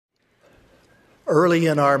Early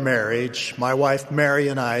in our marriage, my wife Mary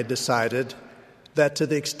and I decided that to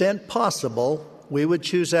the extent possible, we would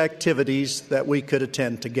choose activities that we could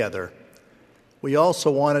attend together. We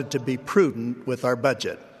also wanted to be prudent with our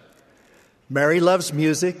budget. Mary loves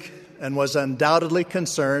music and was undoubtedly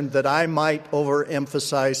concerned that I might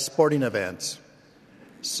overemphasize sporting events.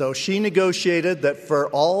 So she negotiated that for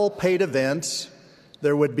all paid events,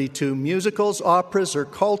 there would be 2 musicals, operas, or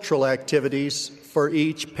cultural activities for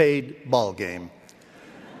each paid ball game.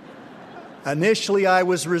 Initially, I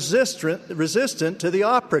was resistant to the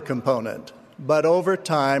opera component, but over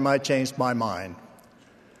time, I changed my mind.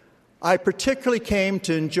 I particularly came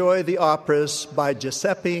to enjoy the operas by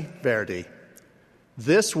Giuseppe Verdi.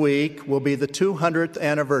 This week will be the 200th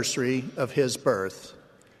anniversary of his birth.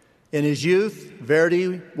 In his youth,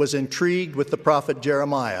 Verdi was intrigued with the prophet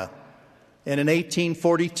Jeremiah, and in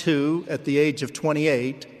 1842, at the age of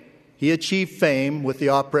 28, he achieved fame with the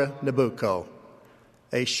opera Nabucco,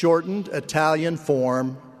 a shortened Italian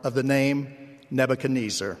form of the name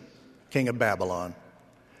Nebuchadnezzar, king of Babylon.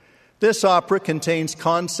 This opera contains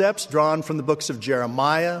concepts drawn from the books of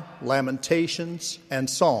Jeremiah, Lamentations, and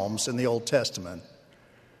Psalms in the Old Testament.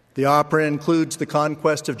 The opera includes the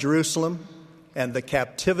conquest of Jerusalem and the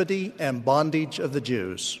captivity and bondage of the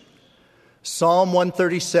Jews. Psalm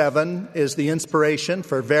 137 is the inspiration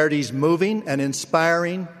for Verdi's moving and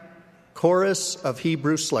inspiring chorus of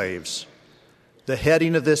Hebrew slaves. The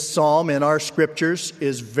heading of this psalm in our scriptures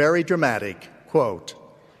is very dramatic. Quote,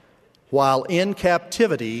 "While in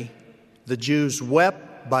captivity, the Jews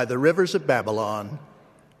wept by the rivers of Babylon.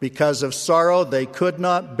 Because of sorrow they could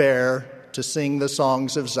not bear to sing the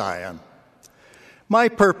songs of Zion." My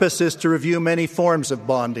purpose is to review many forms of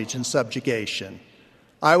bondage and subjugation.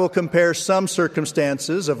 I will compare some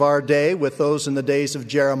circumstances of our day with those in the days of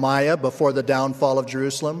Jeremiah before the downfall of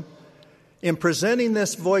Jerusalem. In presenting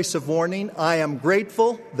this voice of warning, I am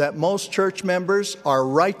grateful that most church members are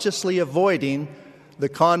righteously avoiding the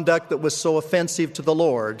conduct that was so offensive to the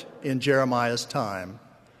Lord in Jeremiah's time.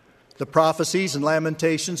 The prophecies and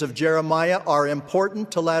lamentations of Jeremiah are important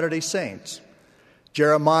to Latter-day Saints.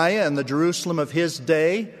 Jeremiah and the Jerusalem of his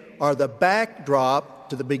day are the backdrop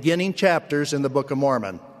to the beginning chapters in the Book of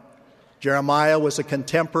Mormon. Jeremiah was a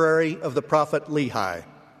contemporary of the prophet Lehi.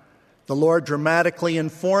 The Lord dramatically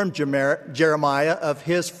informed Jeremiah of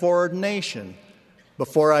his foreordination.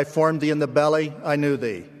 "Before I formed thee in the belly, I knew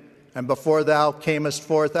thee. And before thou camest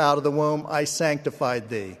forth out of the womb, I sanctified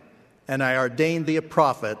thee. And I ordained thee a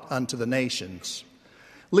prophet unto the nations."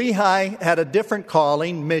 Lehi had a different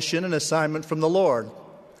calling, mission, and assignment from the Lord.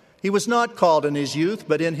 He was not called in his youth,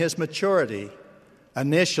 but in his maturity.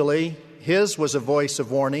 Initially, his was a voice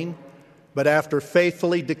of warning, but after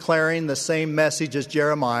faithfully declaring the same message as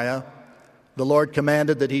Jeremiah, the Lord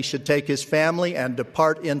commanded that he should take his family and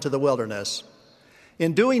depart into the wilderness.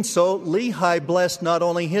 In doing so, Lehi blessed not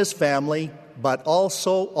only his family, but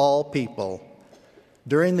also all people.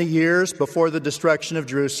 During the years before the destruction of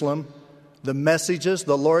Jerusalem, the messages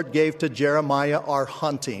the Lord gave to Jeremiah are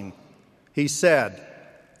haunting. He said,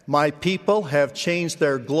 "My people have changed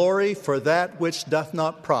their glory for that which doth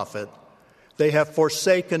not profit. They have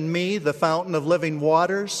forsaken me, the fountain of living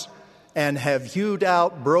waters, and have hewed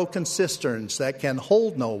out broken cisterns that can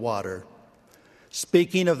hold no water."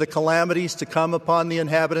 Speaking of the calamities to come upon the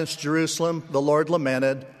inhabitants of Jerusalem, the Lord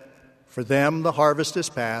lamented, "For them the harvest is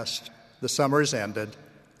past, the summer is ended,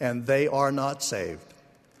 and they are not saved."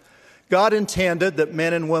 God intended that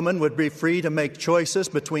men and women would be free to make choices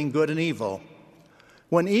between good and evil.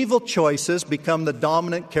 When evil choices become the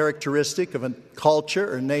dominant characteristic of a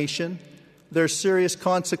culture or nation, there are serious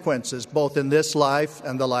consequences both in this life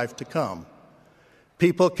and the life to come.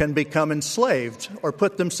 People can become enslaved or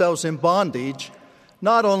put themselves in bondage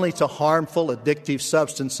not only to harmful addictive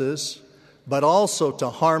substances, but also to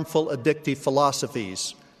harmful addictive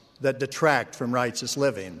philosophies that detract from righteous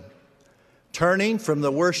living. Turning from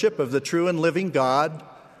the worship of the true and living God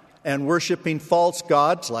and worshiping false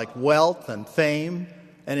gods like wealth and fame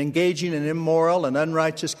and engaging in immoral and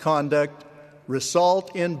unrighteous conduct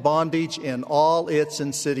result in bondage in all its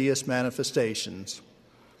insidious manifestations.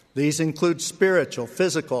 These include spiritual,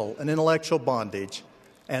 physical, and intellectual bondage,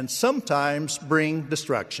 and sometimes bring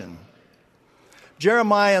destruction.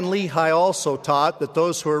 Jeremiah and Lehi also taught that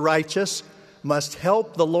those who are righteous must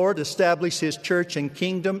help the Lord establish his church and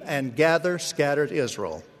kingdom and gather scattered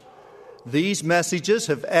Israel. These messages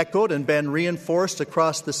have echoed and been reinforced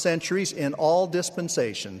across the centuries in all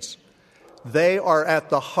dispensations. They are at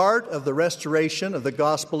the heart of the restoration of the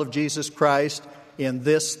gospel of Jesus Christ in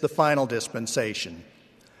this, the final dispensation.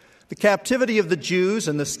 The captivity of the Jews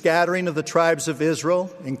and the scattering of the tribes of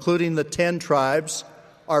Israel, including the 10 tribes,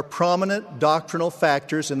 are prominent doctrinal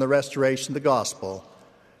factors in the restoration of the gospel.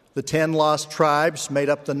 The 10 lost tribes made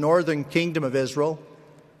up the northern kingdom of Israel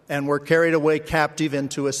and were carried away captive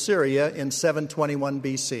into Assyria in 721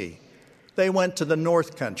 BC. They went to the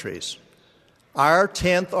north countries. Our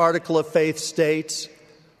 10th article of faith states,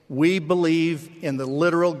 we believe in the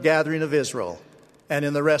literal gathering of Israel and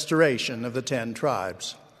in the restoration of the 10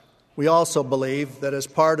 tribes. We also believe that as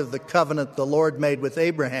part of the covenant the Lord made with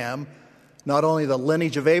Abraham, not only the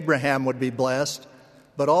lineage of Abraham would be blessed,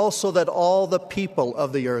 but also that all the people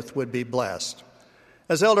of the earth would be blessed.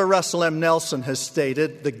 As Elder Russell M. Nelson has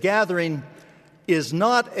stated, the gathering is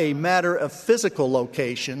not a matter of physical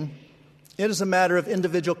location, it is a matter of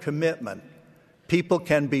individual commitment. People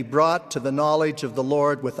can be brought to the knowledge of the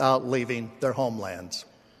Lord without leaving their homelands.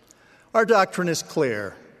 Our doctrine is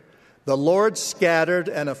clear. The Lord scattered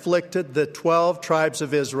and afflicted the 12 tribes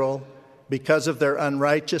of Israel because of their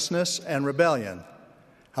unrighteousness and rebellion.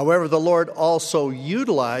 However, the Lord also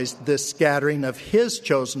utilized this scattering of His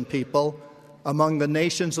chosen people among the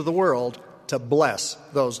nations of the world to bless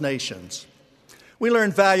those nations. We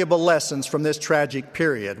learn valuable lessons from this tragic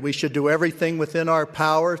period. We should do everything within our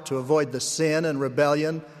power to avoid the sin and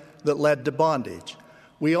rebellion that led to bondage.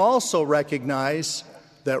 We also recognize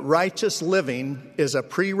that righteous living is a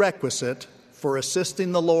prerequisite for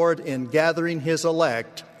assisting the Lord in gathering His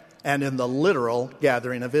elect and in the literal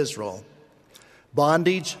gathering of Israel.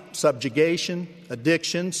 Bondage, subjugation,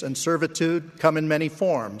 addictions, and servitude come in many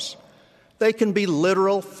forms. They can be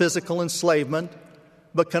literal physical enslavement,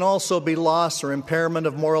 but can also be loss or impairment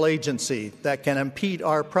of moral agency that can impede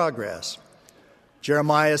our progress.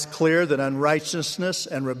 Jeremiah is clear that unrighteousness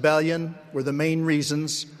and rebellion were the main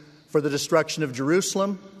reasons for the destruction of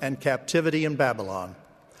Jerusalem and captivity in Babylon.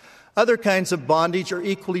 Other kinds of bondage are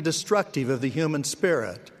equally destructive of the human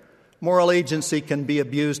spirit. Moral agency can be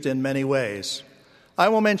abused in many ways. I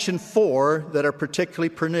will mention 4 that are particularly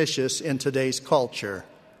pernicious in today's culture.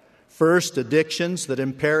 First, addictions that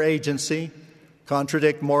impair agency,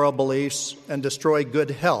 contradict moral beliefs, and destroy good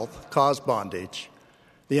health cause bondage.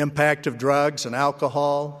 The impact of drugs and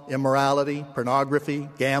alcohol, immorality, pornography,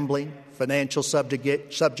 gambling, financial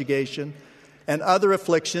subjugation, and other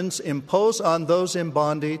afflictions impose on those in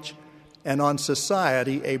bondage and on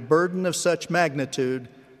society a burden of such magnitude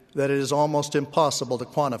that it is almost impossible to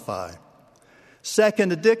quantify.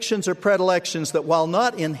 Second, addictions or predilections that, while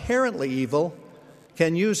not inherently evil,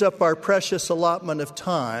 can use up our precious allotment of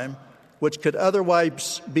time, which could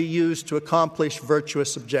otherwise be used to accomplish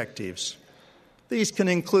virtuous objectives. These can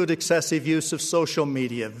include excessive use of social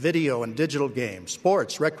media, video and digital games,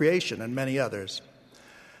 sports, recreation, and many others.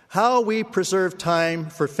 How we preserve time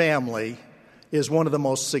for family is one of the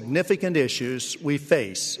most significant issues we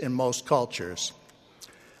face in most cultures.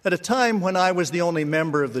 At a time when I was the only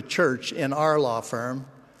member of the church in our law firm,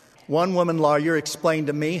 one woman lawyer explained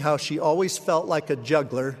to me how she always felt like a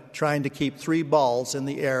juggler trying to keep 3 balls in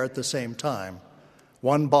the air at the same time.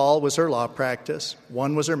 1 ball was her law practice,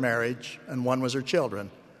 1 was her marriage, and 1 was her children.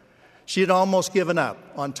 She had almost given up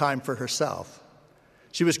on time for herself.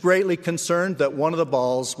 She was greatly concerned that one of the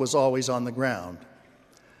balls was always on the ground.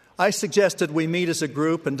 I suggested we meet as a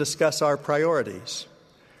group and discuss our priorities.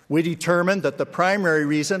 We determined that the primary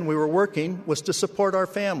reason we were working was to support our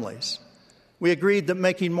families. We agreed that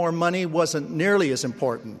making more money wasn't nearly as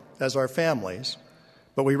important as our families,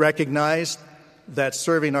 but we recognized that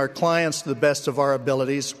serving our clients to the best of our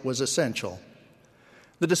abilities was essential.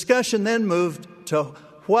 The discussion then moved to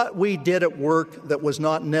what we did at work that was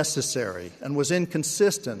not necessary and was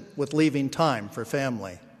inconsistent with leaving time for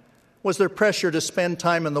family. Was there pressure to spend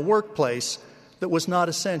time in the workplace that was not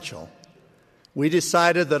essential? We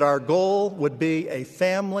decided that our goal would be a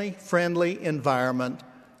family-friendly environment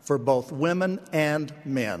for both women and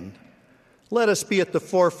men. Let us be at the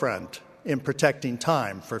forefront in protecting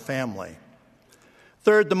time for family.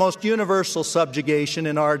 Third, the most universal subjugation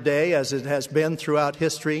in our day, as it has been throughout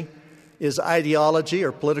history, is ideology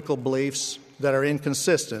or political beliefs that are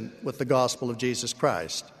inconsistent with the gospel of Jesus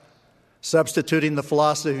Christ. Substituting the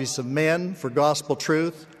philosophies of men for gospel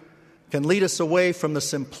truth can lead us away from the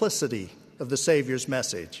simplicity of the Savior's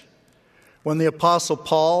message. When the Apostle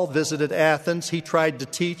Paul visited Athens, he tried to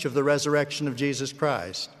teach of the resurrection of Jesus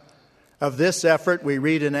Christ. Of this effort, we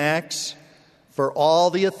read in Acts, "For all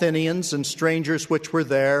the Athenians and strangers which were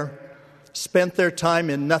there spent their time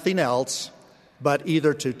in nothing else, but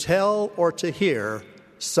either to tell or to hear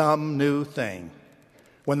some new thing."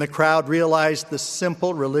 When the crowd realized the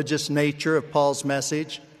simple religious nature of Paul's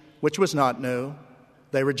message, which was not new,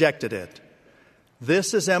 they rejected it.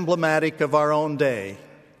 This is emblematic of our own day,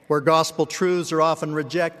 where gospel truths are often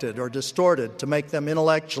rejected or distorted to make them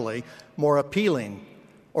intellectually more appealing,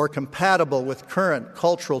 or compatible with current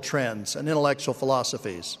cultural trends and intellectual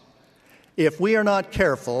philosophies. If we are not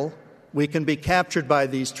careful, we can be captured by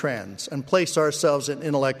these trends and place ourselves in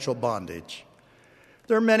intellectual bondage.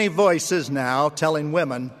 There are many voices now telling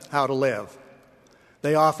women how to live.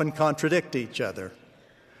 They often contradict each other.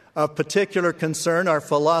 Of particular concern are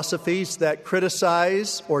philosophies that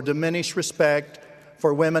criticize or diminish respect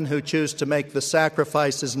for women who choose to make the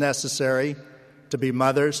sacrifices necessary to be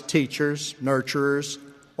mothers, teachers, nurturers,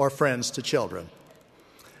 or friends to children.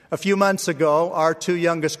 A few months ago, our two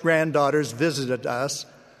youngest granddaughters visited us,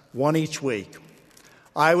 one each week.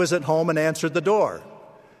 I was at home and answered the door.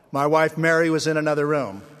 My wife Mary was in another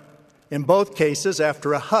room. In both cases,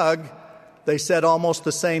 after a hug, they said almost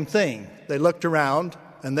the same thing. They looked around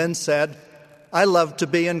and then said, "I love to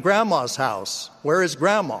be in Grandma's house. Where is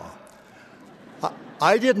Grandma?"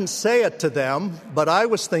 I didn't say it to them, but I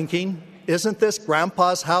was thinking, isn't this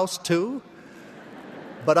Grandpa's house too?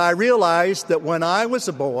 But I realized that when I was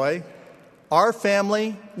a boy, our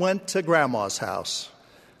family went to Grandma's house.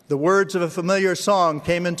 The words of a familiar song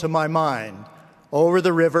came into my mind. Over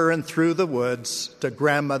the river and through the woods, to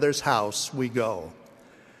Grandmother's house we go.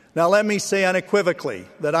 Now let me say unequivocally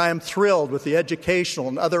that I am thrilled with the educational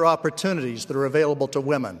and other opportunities that are available to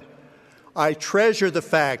women. I treasure the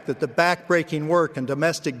fact that the backbreaking work and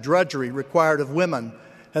domestic drudgery required of women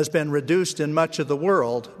has been reduced in much of the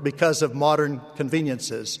world because of modern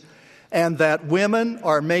conveniences, and that women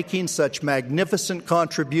are making such magnificent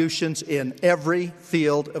contributions in every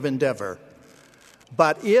field of endeavor.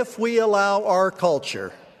 But if we allow our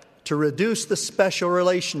culture to reduce the special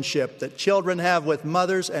relationship that children have with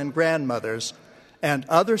mothers and grandmothers and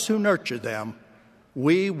others who nurture them,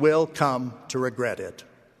 we will come to regret it.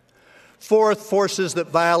 Fourth, forces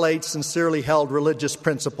that violate sincerely held religious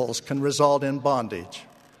principles can result in bondage.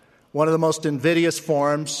 One of the most invidious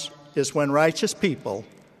forms is when righteous people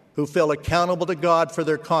who feel accountable to God for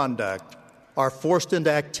their conduct are forced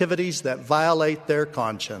into activities that violate their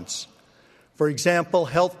conscience. For example,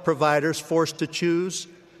 health providers forced to choose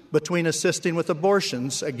between assisting with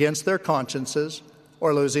abortions against their consciences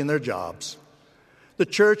or losing their jobs. The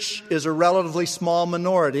church is a relatively small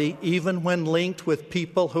minority, even when linked with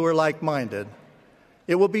people who are like-minded.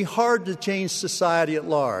 It will be hard to change society at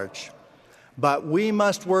large, but we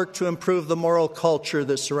must work to improve the moral culture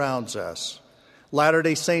that surrounds us.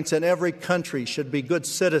 Latter-day Saints in every country should be good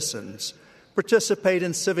citizens, participate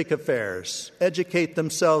in civic affairs, educate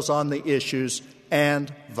themselves on the issues,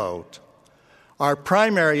 and vote. Our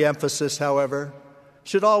primary emphasis, however,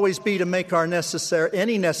 should always be to make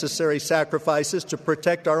any necessary sacrifices to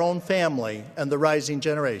protect our own family and the rising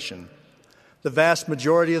generation. The vast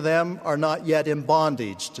majority of them are not yet in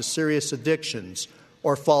bondage to serious addictions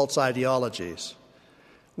or false ideologies.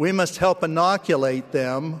 We must help inoculate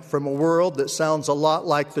them from a world that sounds a lot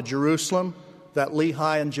like the Jerusalem that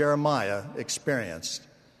Lehi and Jeremiah experienced.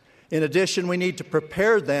 In addition, we need to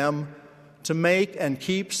prepare them to make and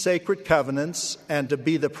keep sacred covenants and to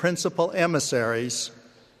be the principal emissaries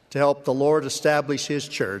to help the Lord establish His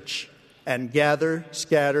church and gather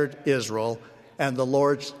scattered Israel and the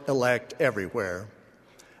Lord's elect everywhere.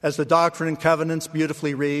 As the Doctrine and Covenants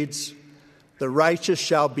beautifully reads, "The righteous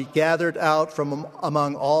shall be gathered out from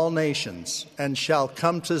among all nations and shall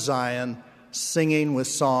come to Zion, singing with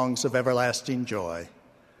songs of everlasting joy."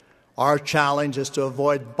 Our challenge is to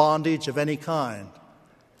avoid bondage of any kind.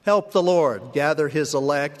 Help the Lord gather His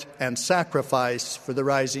elect and sacrifice for the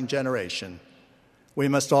rising generation. We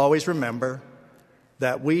must always remember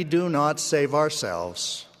that we do not save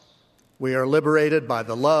ourselves. We are liberated by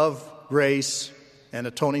the love, grace, and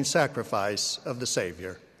atoning sacrifice of the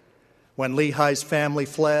Savior. When Lehi's family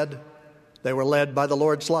fled, they were led by the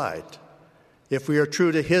Lord's light. If we are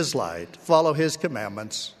true to His light, follow His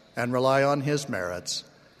commandments, and rely on His merits,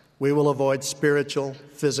 we will avoid spiritual,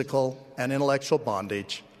 physical, and intellectual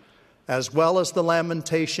bondage, as well as the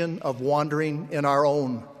lamentation of wandering in our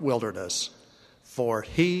own wilderness. For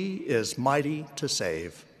He is mighty to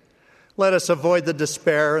save. Let us avoid the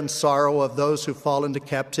despair and sorrow of those who fall into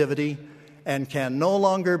captivity and can no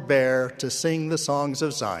longer bear to sing the songs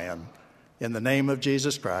of Zion. In the name of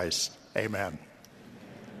Jesus Christ, amen.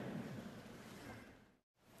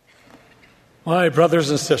 My brothers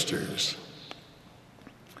and sisters,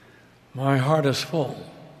 my heart is full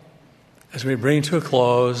as we bring to a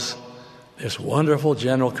close this wonderful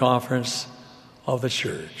General Conference of the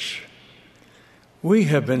Church. We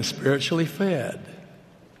have been spiritually fed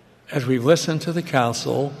as we've listened to the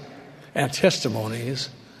counsel and testimonies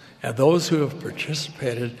of those who have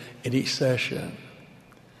participated in each session.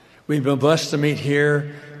 We've been blessed to meet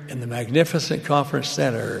here in the magnificent conference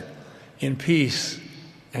center in peace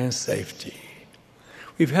and safety.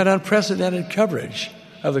 We've had unprecedented coverage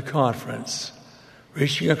of the conference,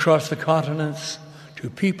 reaching across the continents to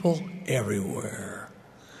people everywhere.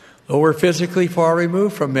 Though we're physically far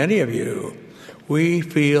removed from many of you, we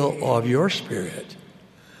feel of your spirit.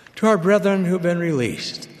 To our brethren who've been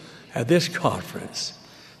released at this conference,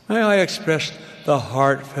 may I express the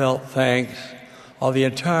heartfelt thanks of the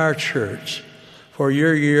entire church for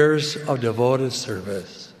your years of devoted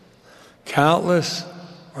service. Countless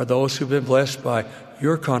are those who've been blessed by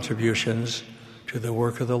your contributions to the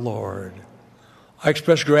work of the Lord. I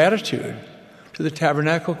express gratitude to the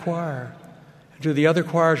Tabernacle Choir and to the other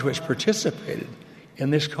choirs which participated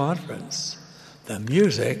in this conference. The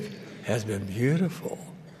music has been beautiful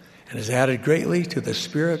and has added greatly to the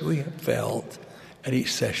spirit we have felt at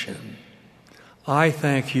each session. I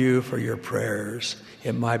thank you for your prayers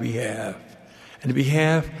in my behalf and in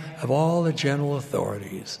behalf of all the general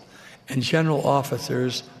authorities and general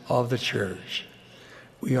officers of the church.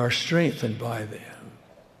 We are strengthened by them.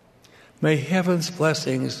 May heaven's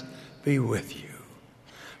blessings be with you.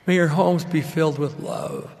 May your homes be filled with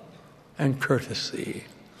love and courtesy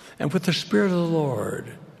and with the Spirit of the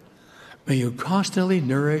Lord. May you constantly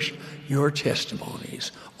nourish your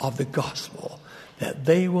testimonies of the gospel, that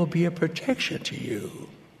they will be a protection to you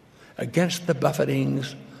against the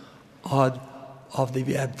buffetings of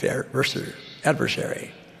the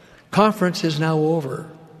adversary. Conference is now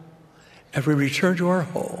over. As we return to our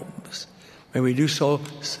homes, may we do so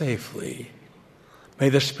safely. May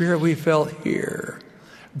the Spirit we felt here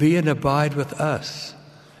be and abide with us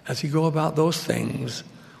as we go about those things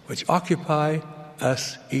which occupy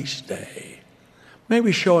us each day. May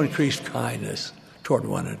we show increased kindness toward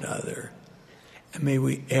one another. And may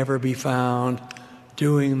we ever be found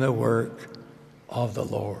doing the work of the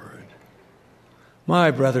Lord.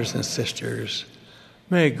 My brothers and sisters,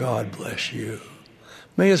 may God bless you.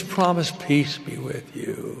 May his promised peace be with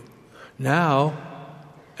you, now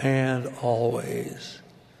and always.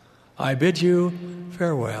 I bid you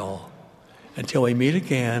farewell until we meet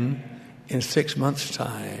again in 6 months'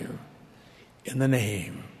 time. In the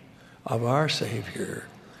name of our Savior,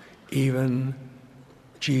 even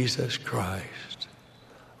Jesus Christ,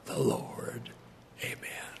 the Lord. Amen.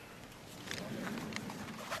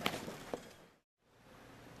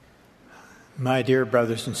 My dear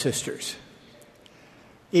brothers and sisters,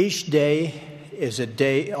 each day is a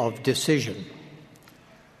day of decision.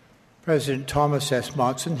 President Thomas S.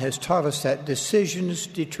 Monson has taught us that decisions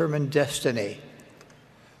determine destiny.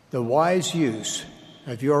 The wise use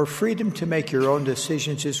of your freedom to make your own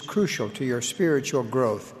decisions is crucial to your spiritual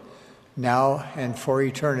growth, now and for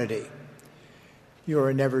eternity. You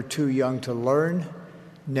are never too young to learn,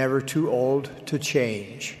 never too old to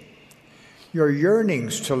change. Your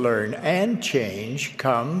yearnings to learn and change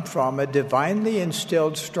come from a divinely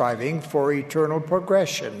instilled striving for eternal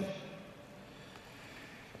progression.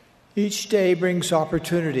 Each day brings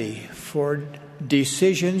opportunity for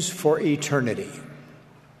decisions for eternity.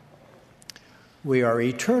 We are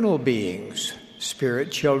eternal beings,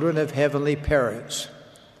 spirit children of heavenly parents.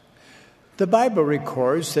 The Bible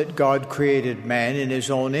records that God created man in his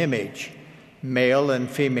own image. Male and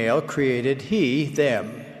female created he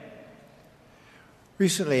them.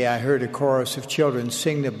 Recently, I heard a chorus of children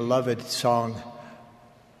sing the beloved song,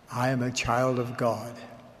 "I am a child of God."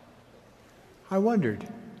 I wondered,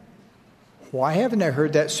 why haven't I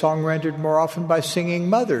heard that song rendered more often by singing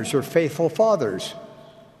mothers or faithful fathers?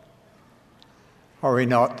 Are we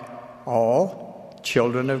not all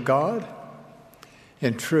children of God?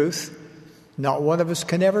 In truth, not one of us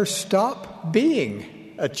can ever stop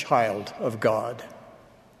being a child of God.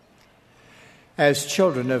 As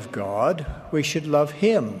children of God, we should love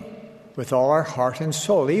him with all our heart and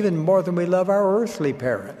soul, even more than we love our earthly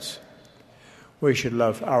parents. We should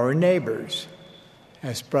love our neighbors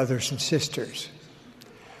as brothers and sisters.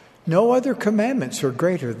 No other commandments are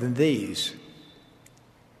greater than these.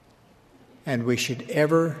 And we should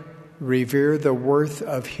ever revere the worth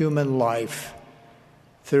of human life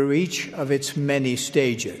through each of its many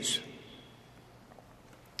stages.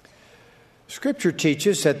 Scripture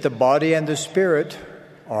teaches that the body and the spirit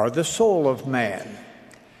are the soul of man.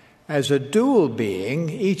 As a dual being,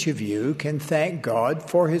 each of you can thank God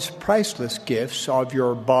for his priceless gifts of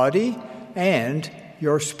your body and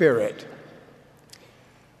your spirit.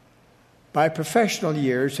 My professional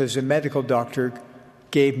years as a medical doctor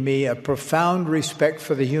gave me a profound respect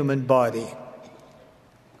for the human body,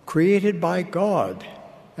 created by God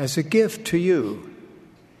as a gift to you.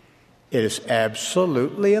 It is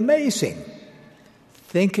absolutely amazing.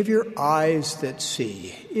 Think of your eyes that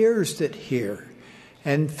see, ears that hear,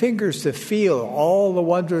 and fingers that feel all the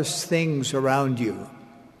wondrous things around you.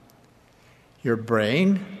 Your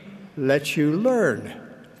brain lets you learn,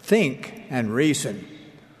 think, and reason.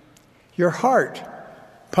 Your heart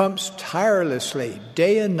pumps tirelessly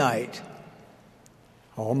day and night,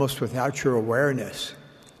 almost without your awareness.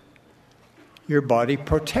 Your body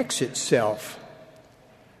protects itself.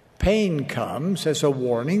 Pain comes as a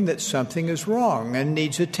warning that something is wrong and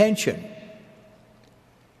needs attention.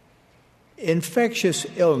 Infectious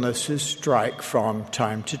illnesses strike from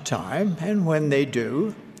time to time, and when they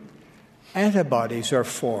do, antibodies are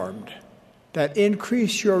formed that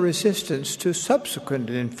increase your resistance to subsequent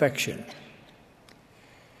infection.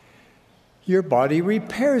 Your body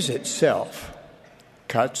repairs itself.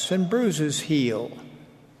 Cuts and bruises heal.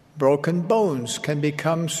 Broken bones can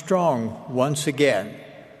become strong once again.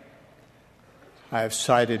 I have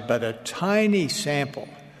cited but a tiny sample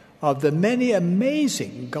of the many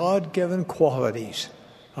amazing God-given qualities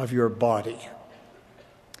of your body.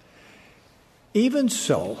 Even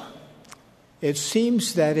so, it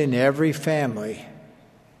seems that in every family,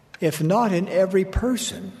 if not in every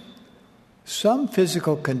person, some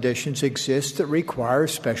physical conditions exist that require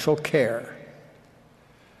special care.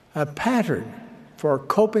 A pattern for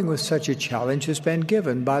coping with such a challenge has been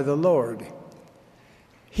given by the Lord.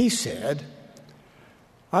 He said,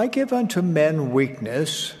 "I give unto men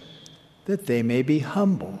weakness, that they may be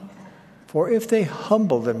humble. For if they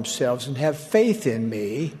humble themselves and have faith in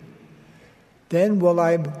me, then will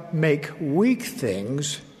I make weak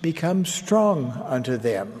things become strong unto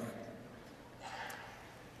them."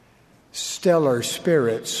 Stellar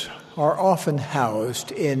spirits are often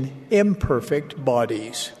housed in imperfect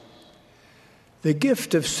bodies. The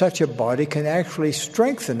gift of such a body can actually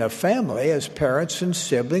strengthen a family as parents and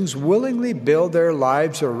siblings willingly build their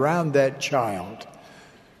lives around that child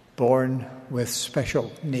born with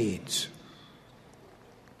special needs.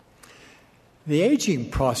 The aging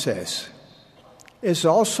process is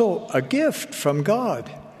also a gift from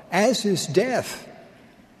God, as is death.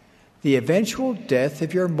 The eventual death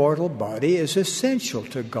of your mortal body is essential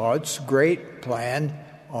to God's great plan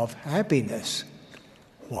of happiness.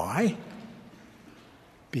 Why?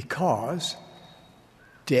 Because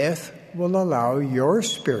death will allow your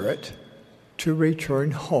spirit to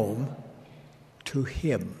return home to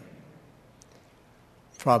Him.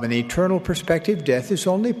 From an eternal perspective, death is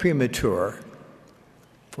only premature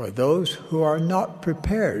for those who are not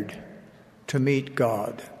prepared to meet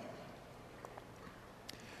God.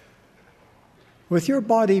 With your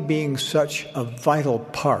body being such a vital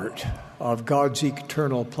part of God's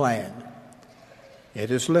eternal plan,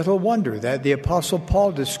 it is little wonder that the Apostle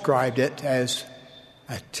Paul described it as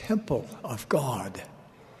a temple of God.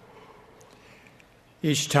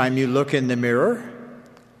 Each time you look in the mirror,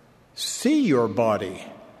 see your body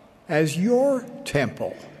as your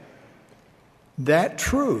temple. That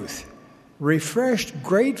truth, refreshed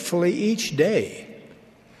gratefully each day,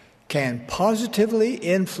 can positively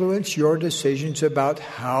influence your decisions about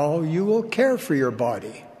how you will care for your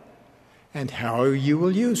body and how you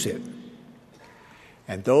will use it.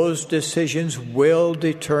 And those decisions will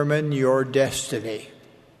determine your destiny.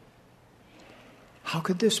 How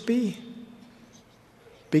could this be?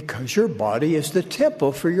 Because your body is the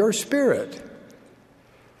temple for your spirit.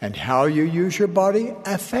 And how you use your body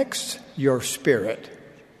affects your spirit.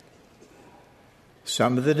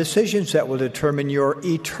 Some of the decisions that will determine your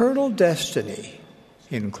eternal destiny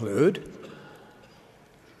include: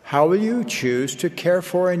 how will you choose to care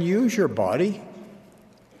for and use your body?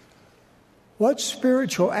 What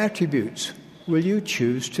spiritual attributes will you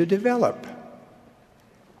choose to develop?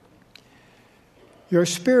 Your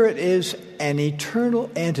spirit is an eternal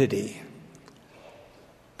entity.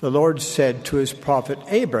 The Lord said to his prophet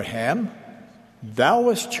Abraham, "Thou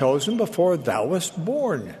wast chosen before thou wast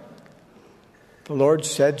born." The Lord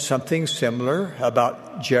said something similar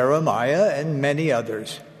about Jeremiah and many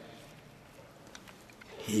others.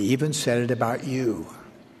 He even said it about you.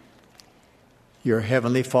 Your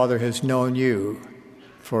Heavenly Father has known you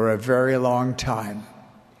for a very long time.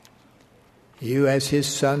 You, as His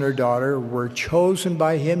son or daughter, were chosen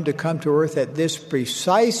by Him to come to earth at this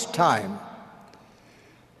precise time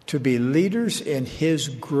to be leaders in His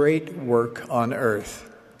great work on earth.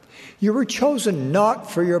 You were chosen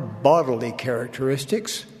not for your bodily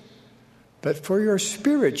characteristics, but for your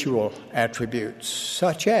spiritual attributes,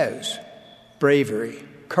 such as bravery,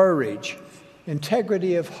 courage,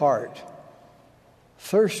 integrity of heart,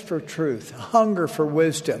 thirst for truth, hunger for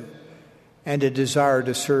wisdom, and a desire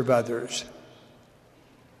to serve others.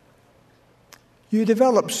 You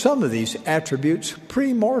develop some of these attributes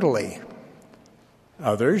premortally.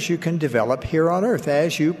 Others you can develop here on earth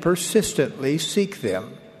as you persistently seek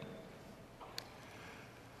them.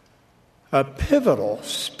 A pivotal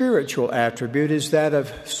spiritual attribute is that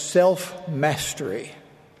of self-mastery,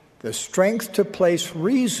 the strength to place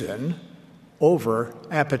reason over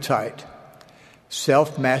appetite.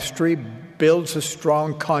 Self-mastery builds a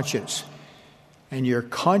strong conscience, and your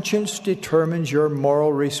conscience determines your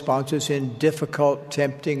moral responses in difficult,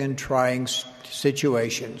 tempting, and trying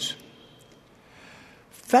situations.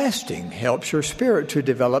 Fasting helps your spirit to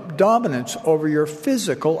develop dominance over your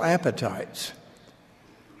physical appetites.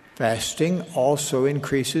 Fasting also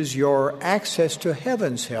increases your access to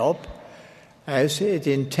heaven's help as it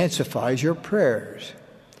intensifies your prayers.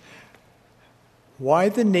 Why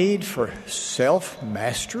the need for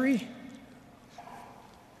self-mastery?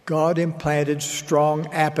 God implanted strong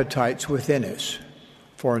appetites within us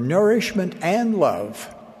for nourishment and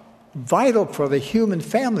love, vital for the human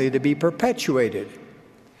family to be perpetuated.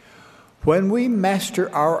 When we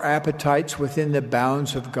master our appetites within the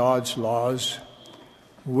bounds of God's laws,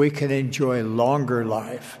 we can enjoy longer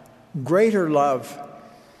life, greater love,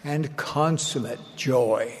 and consummate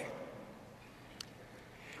joy.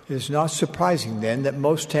 It is not surprising, then, that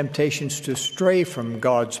most temptations to stray from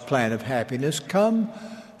God's plan of happiness come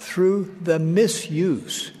through the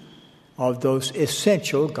misuse of those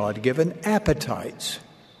essential God-given appetites.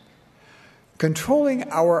 Controlling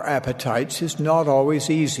our appetites is not always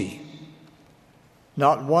easy.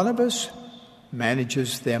 Not one of us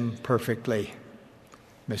manages them perfectly.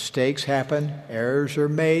 Mistakes happen, errors are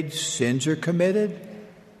made, sins are committed.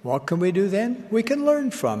 What can we do then? We can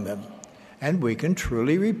learn from them, and we can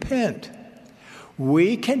truly repent.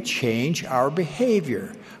 We can change our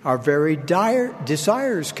behavior. Our very dire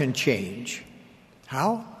desires can change.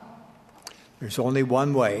 How? There's only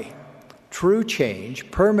one way. True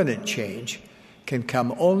change, permanent change, can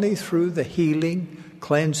come only through the healing,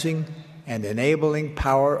 cleansing, and enabling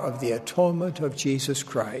power of the atonement of Jesus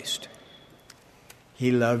Christ. He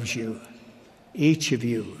loves you, each of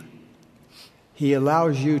you. He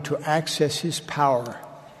allows you to access His power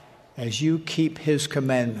as you keep His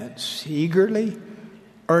commandments eagerly,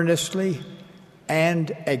 earnestly,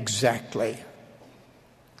 and exactly.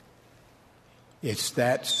 It's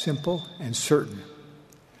that simple and certain.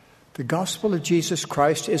 The gospel of Jesus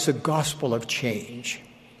Christ is a gospel of change.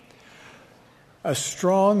 A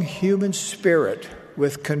strong human spirit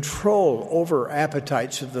with control over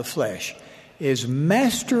appetites of the flesh is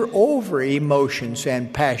master over emotions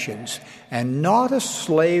and passions and not a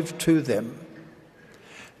slave to them.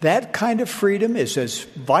 That kind of freedom is as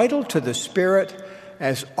vital to the spirit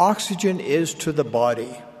as oxygen is to the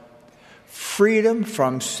body. Freedom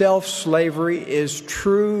from self-slavery is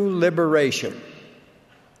true liberation.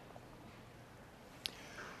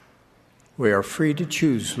 We are free to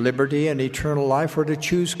choose liberty and eternal life, or to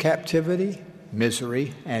choose captivity,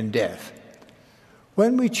 misery, and death.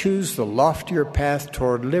 When we choose the loftier path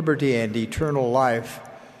toward liberty and eternal life,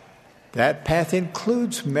 that path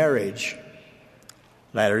includes marriage.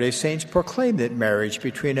 Latter-day Saints proclaim that marriage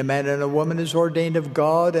between a man and a woman is ordained of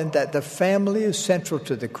God, and that the family is central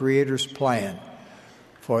to the Creator's plan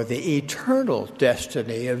for the eternal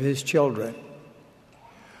destiny of His children.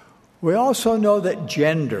 We also know that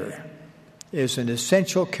gender is an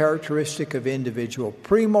essential characteristic of individual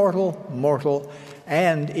premortal, mortal,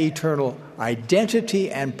 and eternal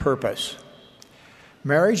identity and purpose.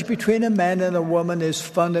 Marriage between a man and a woman is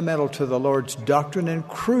fundamental to the Lord's doctrine and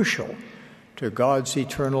crucial to God's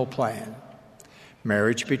eternal plan.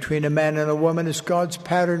 Marriage between a man and a woman is God's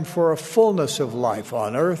pattern for a fullness of life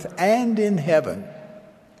on earth and in heaven.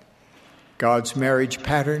 God's marriage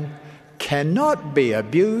pattern cannot be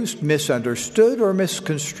abused, misunderstood, or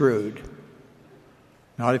misconstrued.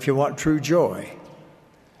 Not if you want true joy.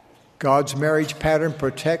 God's marriage pattern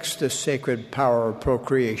protects the sacred power of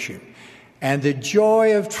procreation and the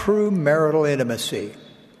joy of true marital intimacy.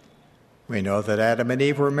 We know that Adam and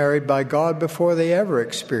Eve were married by God before they ever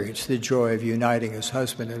experienced the joy of uniting as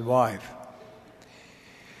husband and wife.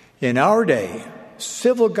 In our day,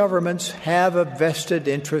 civil governments have a vested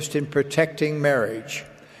interest in protecting marriage,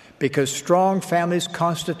 because strong families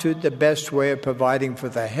constitute the best way of providing for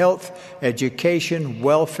the health, education,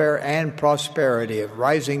 welfare, and prosperity of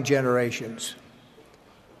rising generations.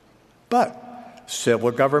 But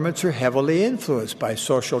civil governments are heavily influenced by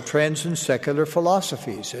social trends and secular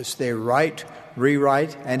philosophies as they write,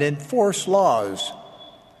 rewrite, and enforce laws.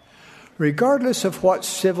 Regardless of what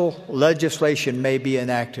civil legislation may be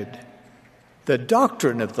enacted, the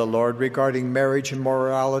doctrine of the Lord regarding marriage and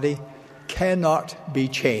morality cannot be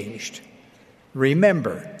changed.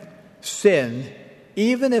 Remember, sin,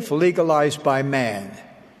 even if legalized by man,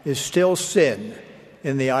 is still sin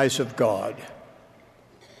in the eyes of God.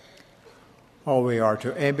 while we are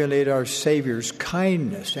to emulate our Savior's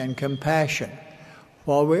kindness and compassion,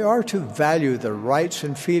 while we are to value the rights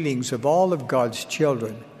and feelings of all of God's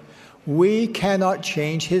children, we cannot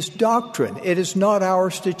change his doctrine. It is not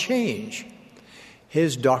ours to change.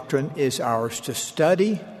 His doctrine is ours to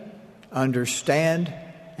study, understand,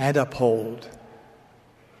 and uphold.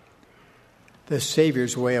 The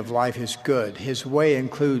Savior's way of life is good. His way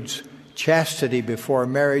includes chastity before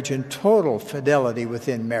marriage and total fidelity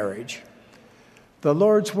within marriage. The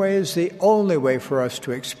Lord's way is the only way for us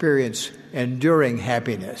to experience enduring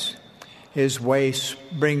happiness. His way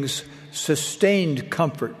brings sustained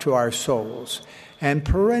comfort to our souls and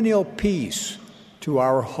perennial peace to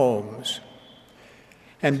our homes.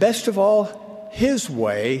 And best of all, his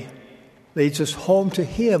way leads us home to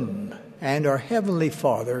him and our Heavenly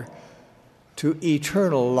Father, to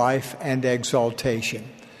eternal life and exaltation.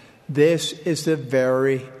 This is the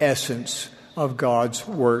very essence of God's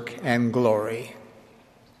work and glory.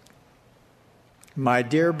 My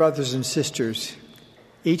dear brothers and sisters,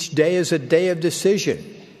 each day is a day of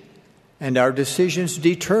decision, and our decisions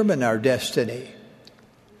determine our destiny.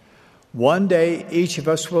 One day, each of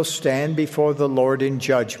us will stand before the Lord in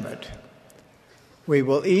judgment. We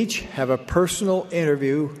will each have a personal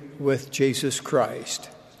interview with Jesus Christ.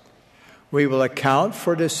 We will account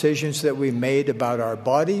for decisions that we made about our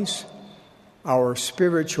bodies, our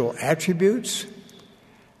spiritual attributes,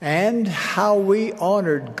 and how we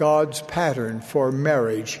honored God's pattern for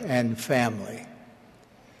marriage and family.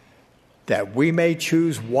 That we may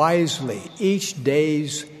choose wisely each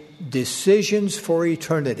day's decisions for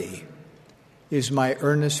eternity is my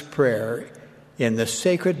earnest prayer in the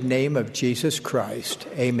sacred name of Jesus Christ.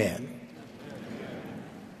 Amen.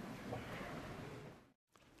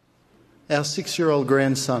 Our 6-year-old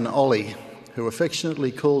grandson, Ollie, who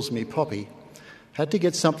affectionately calls me Poppy, had to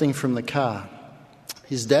get something from the car.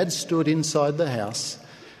 His dad stood inside the house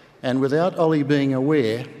and, without Ollie being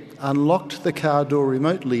aware, unlocked the car door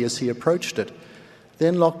remotely as he approached it,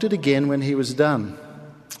 then locked it again when he was done.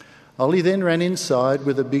 Ollie then ran inside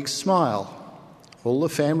with a big smile. All the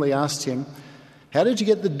family asked him, "How did you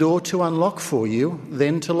get the door to unlock for you,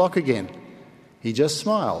 then to lock again?" He just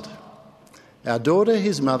smiled. Our daughter,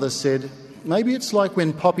 his mother, said, "Maybe it's like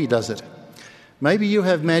when Poppy does it. Maybe you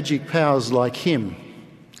have magic powers like him."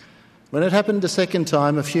 When it happened a second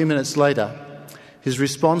time, a few minutes later, his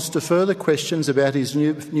response to further questions about his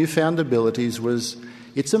newfound abilities was,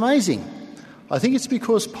 "It's amazing. I think it's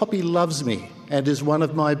because Poppy loves me and is one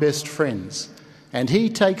of my best friends, and he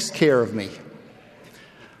takes care of me."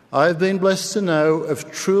 I have been blessed to know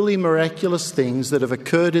of truly miraculous things that have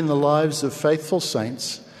occurred in the lives of faithful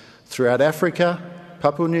saints throughout Africa,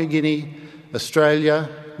 Papua New Guinea, Australia,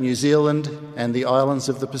 New Zealand, and the islands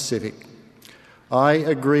of the Pacific. I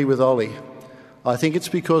agree with Ollie. I think it's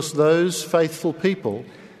because those faithful people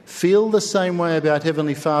feel the same way about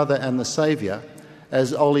Heavenly Father and the Saviour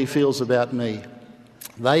as Ollie feels about me.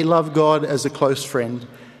 They love God as a close friend,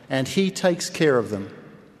 and he takes care of them.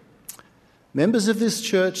 Members of this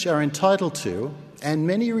church are entitled to, and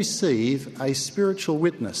many receive, a spiritual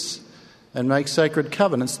witness and make sacred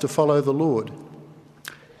covenants to follow the Lord.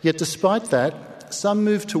 Yet despite that, some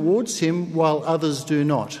move towards him while others do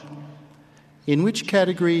not. In which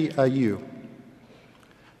category are you?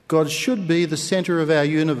 God should be the centre of our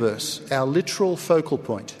universe, our literal focal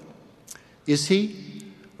point. Is he?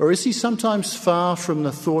 Or is he sometimes far from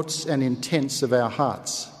the thoughts and intents of our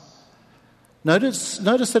hearts? Notice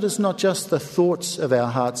that it's not just the thoughts of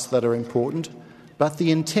our hearts that are important, but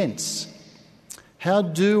the intents. How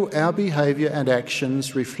do our behaviour and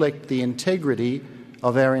actions reflect the integrity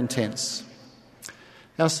of our intents?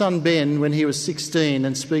 Our son Ben, when he was 16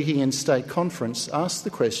 and speaking in state conference, asked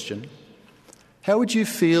the question, "How would you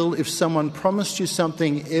feel if someone promised you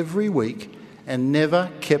something every week and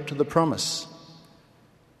never kept the promise?"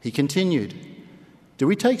 He continued, "Do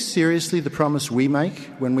we take seriously the promise we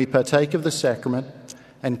make when we partake of the sacrament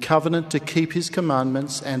and covenant to keep his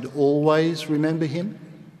commandments and always remember him?"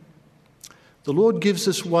 The Lord gives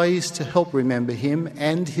us ways to help remember him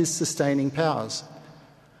and his sustaining powers.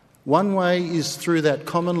 One way is through that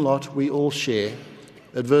common lot we all share,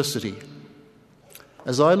 adversity.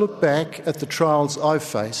 As I look back at the trials I've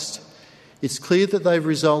faced, it's clear that they've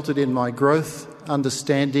resulted in my growth,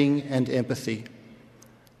 understanding and empathy.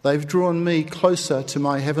 They've drawn me closer to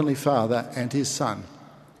my Heavenly Father and his Son.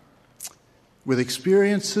 With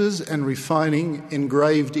experiences and refining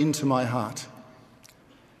engraved into my heart.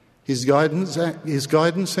 His guidance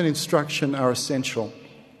and instruction are essential.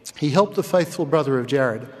 He helped the faithful brother of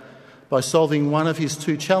Jared by solving one of his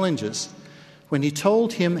 2 challenges when he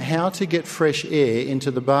told him how to get fresh air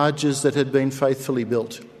into the barges that had been faithfully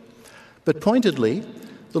built. But pointedly,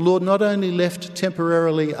 the Lord not only left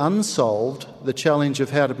temporarily unsolved the challenge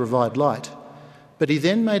of how to provide light, but he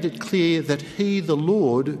then made it clear that he, the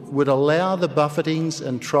Lord, would allow the buffetings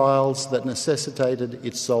and trials that necessitated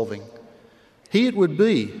its solving. He it would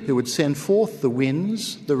be who would send forth the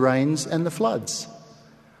winds, the rains, and the floods.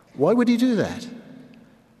 Why would he do that?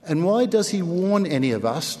 And why does he warn any of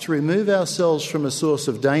us to remove ourselves from a source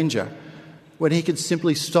of danger when he could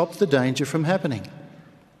simply stop the danger from happening?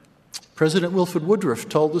 President Wilford Woodruff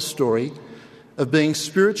told the story of being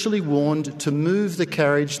spiritually warned to move the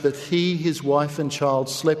carriage that he, his wife and child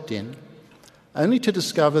slept in, only to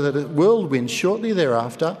discover that a whirlwind shortly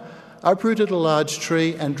thereafter uprooted a large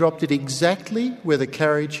tree and dropped it exactly where the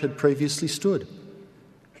carriage had previously stood.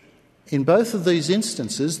 In both of these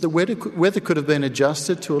instances, the weather could have been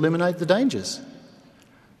adjusted to eliminate the dangers.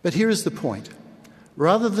 But here is the point.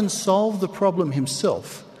 Rather than solve the problem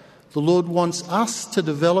himself, the Lord wants us to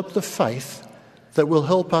develop the faith that will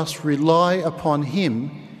help us rely upon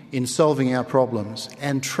him in solving our problems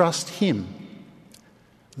and trust him.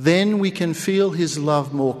 Then we can feel his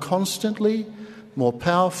love more constantly, more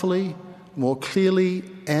powerfully, more clearly,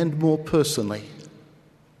 and more personally.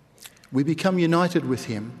 We become united with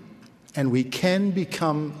him, and we can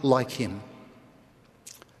become like him.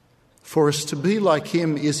 For us to be like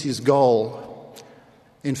him is his goal.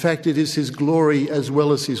 In fact, it is his glory as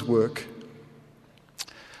well as his work.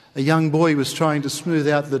 A young boy was trying to smooth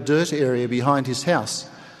out the dirt area behind his house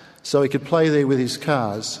so he could play there with his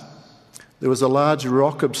cars. There was a large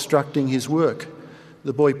rock obstructing his work.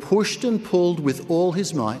 The boy pushed and pulled with all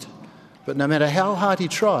his might, but no matter how hard he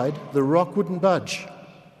tried, the rock wouldn't budge.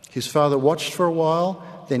 His father watched for a while,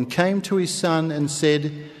 then came to his son and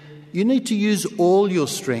said, "You need to use all your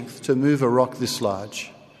strength to move a rock this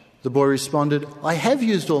large." The boy responded, "I have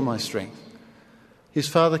used all my strength." His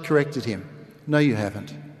father corrected him, "No, you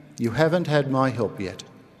haven't. You haven't had my help yet."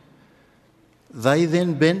 They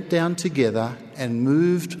then bent down together and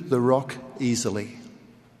moved the rock easily.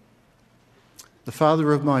 The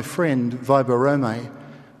father of my friend, Vaibarome,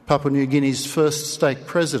 Papua New Guinea's first stake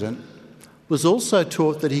president, was also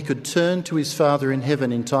taught that he could turn to his Father in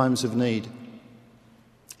heaven in times of need.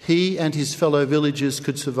 He and his fellow villagers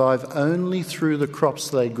could survive only through the crops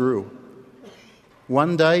they grew.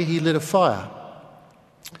 One day he lit a fire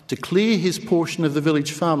to clear his portion of the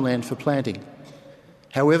village farmland for planting.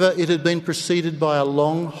 However, it had been preceded by a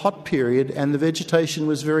long, hot period and the vegetation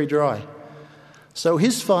was very dry. So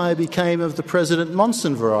his fire became of the President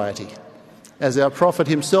Monson variety, as our prophet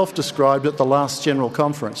himself described at the last General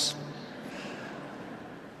Conference.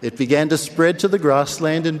 It began to spread to the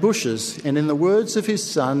grassland and bushes, and in the words of his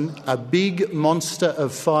son, a big monster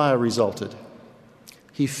of fire resulted.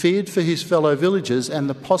 He feared for his fellow villagers and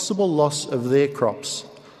the possible loss of their crops.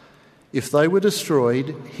 If they were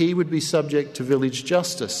destroyed, he would be subject to village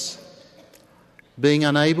justice. Being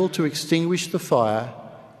unable to extinguish the fire,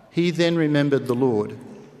 he then remembered the Lord.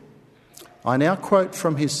 I now quote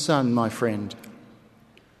from his son, my friend.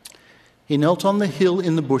 He knelt on the hill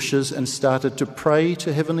in the bushes and started to pray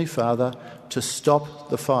to Heavenly Father to stop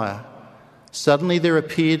the fire. Suddenly there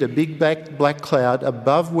appeared a big black cloud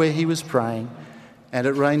above where he was praying, and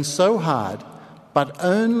it rained so hard, but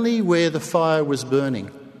only where the fire was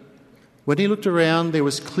burning. When he looked around, there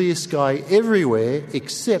was clear sky everywhere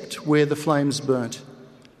except where the flames burnt.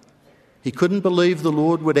 He couldn't believe the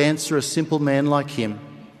Lord would answer a simple man like him,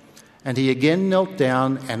 and he again knelt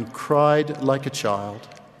down and cried like a child.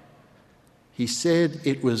 He said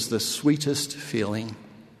it was the sweetest feeling.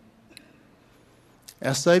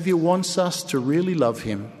 Our Saviour wants us to really love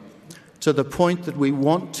him to the point that we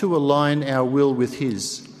want to align our will with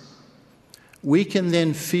his. We can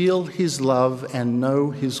then feel his love and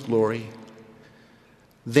know his glory.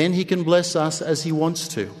 Then he can bless us as he wants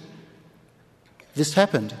to. This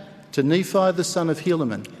happened to Nephi the son of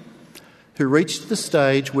Helaman, who reached the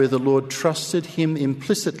stage where the Lord trusted him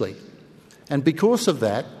implicitly, and because of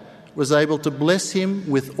that, was able to bless him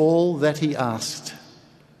with all that he asked.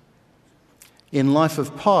 In Life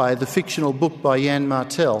of Pi, the fictional book by Jan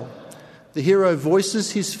Martel, the hero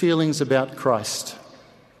voices his feelings about Christ.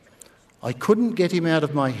 I couldn't get him out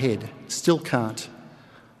of my head, still can't.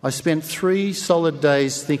 I spent 3 solid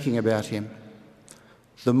days thinking about him.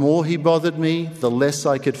 The more he bothered me, the less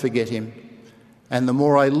I could forget him. And the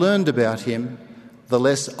more I learned about him, the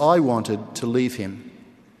less I wanted to leave him.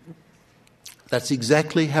 That's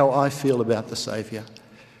exactly how I feel about the Saviour.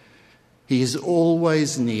 He is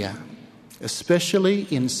always near, especially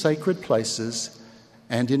in sacred places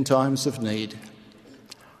and in times of need.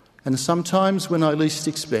 And sometimes when I least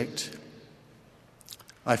expect,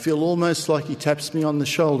 I feel almost like he taps me on the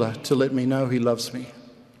shoulder to let me know he loves me.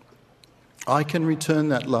 I can return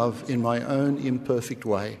that love in my own imperfect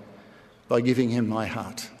way by giving him my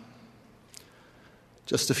heart.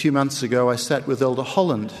 Just a few months ago, I sat with Elder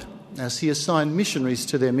Holland as he assigned missionaries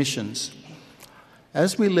to their missions.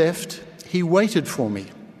 As we left, he waited for me,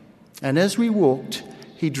 and as we walked,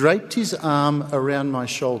 he draped his arm around my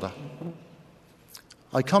shoulder.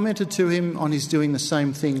 I commented to him on his doing the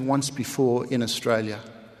same thing once before in Australia.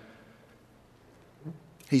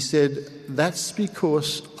 He said, "That's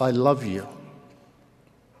because I love you."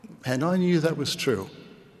 And I knew that was true.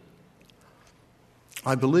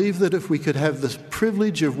 I believe that if we could have the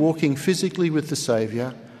privilege of walking physically with the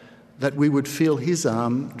Saviour, that we would feel his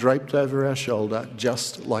arm draped over our shoulder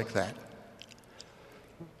just like that.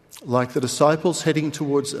 Like the disciples heading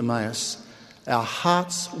towards Emmaus, our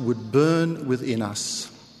hearts would burn within us.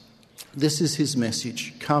 This is his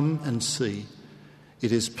message: come and see.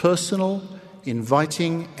 It is personal,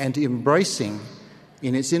 inviting and embracing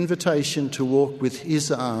in its invitation to walk with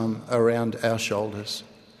his arm around our shoulders.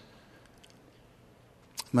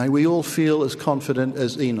 May we all feel as confident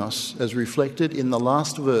as Enos, as reflected in the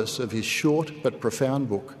last verse of his short but profound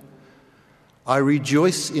book. I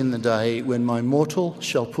rejoice in the day when my mortal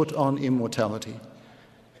shall put on immortality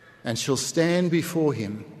and shall stand before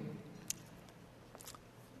him.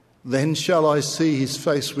 Then shall I see his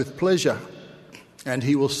face with pleasure, and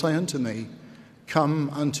he will say unto me, Come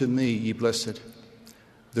unto me, ye blessed.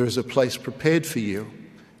 There is a place prepared for you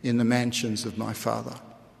in the mansions of my Father.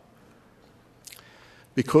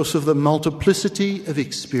 Because of the multiplicity of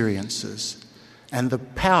experiences and the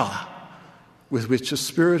power with which the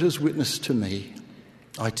Spirit has witnessed to me,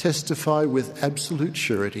 I testify with absolute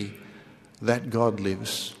surety that God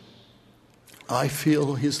lives. I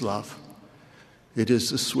feel his love. It is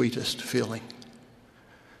the sweetest feeling.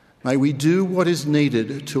 May we do what is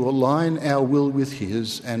needed to align our will with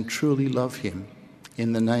his and truly love him.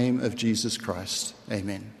 In the name of Jesus Christ.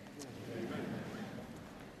 Amen.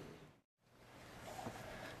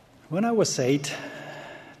 When I was 8,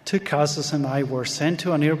 2 cousins and I were sent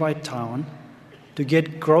to a nearby town to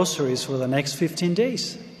get groceries for the next 15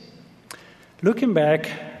 days. Looking back,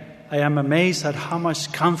 I am amazed at how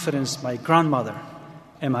much confidence my grandmother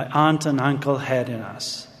and my aunt and uncle had in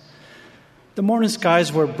us. The morning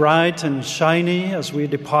skies were bright and shiny as we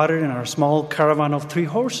departed in our small caravan of 3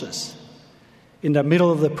 horses. In the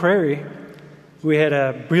middle of the prairie, we had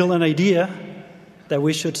a brilliant idea that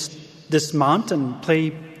we should dismount and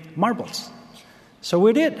play marbles. So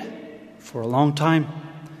we did, for a long time.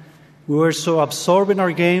 We were so absorbed in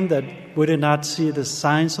our game that we did not see the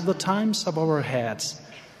signs of the times above our heads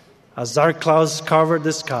as dark clouds covered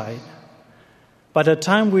the sky. By the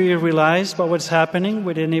time we realized what was happening,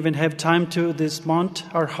 we didn't even have time to dismount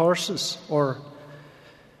our horses, or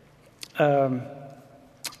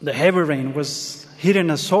the heavy rain was hitting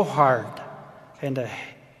us so hard and the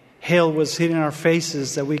hail was hitting our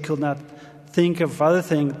faces that we could not think of other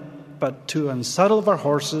thing but to unsaddle our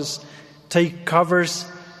horses, take covers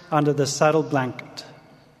under the saddle blanket.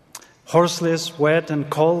 Horseless, wet, and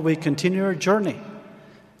cold, we continued our journey,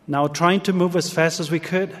 now trying to move as fast as we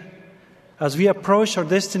could. As we approached our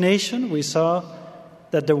destination, we saw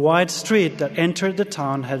that the wide street that entered the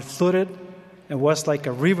town had flooded and was like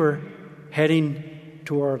a river heading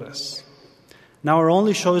toward us. Now our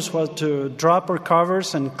only choice was to drop our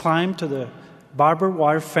covers and climb to the barbed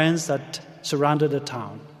wire fence that surrounded the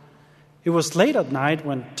town. It was late at night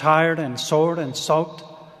when, tired and sore and soaked,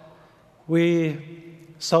 we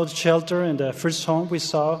sought shelter in the first home we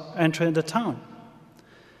saw entering the town.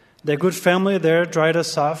 The good family there dried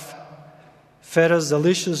us off, fed us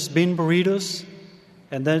delicious bean burritos,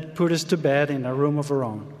 and then put us to bed in a room of our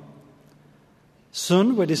own.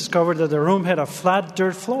 Soon we discovered that the room had a flat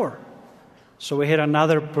dirt floor, so we had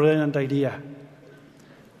another brilliant idea.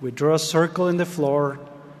 We drew a circle in the floor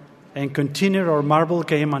and continued our marble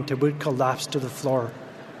game until we collapsed to the floor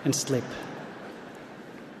and sleep.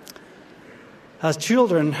 As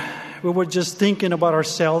children, we were just thinking about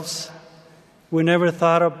ourselves. We never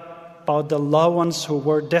thought about the loved ones who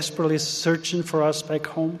were desperately searching for us back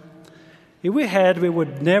home. If we had, we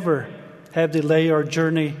would never have delayed our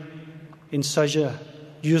journey in such a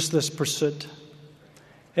useless pursuit.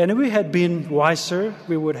 And if we had been wiser,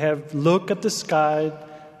 we would have looked at the sky,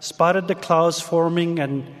 spotted the clouds forming,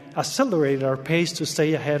 and accelerated our pace to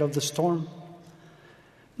stay ahead of the storm.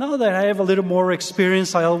 Now that I have a little more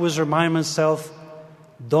experience, I always remind myself,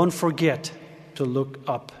 don't forget to look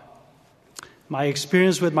up. My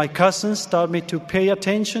experience with my cousins taught me to pay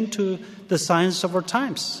attention to the signs of our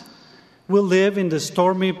times. We live in the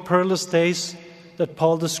stormy, perilous days that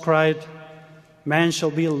Paul described. Man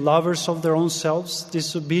shall be lovers of their own selves,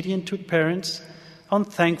 disobedient to parents,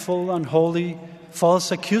 unthankful, unholy,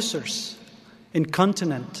 false accusers,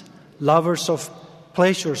 incontinent, lovers of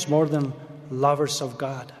pleasures more than lovers of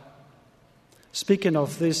God. Speaking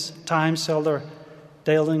of these times, Elder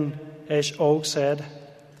Dalen H. Oak said,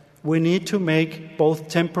 "We need to make both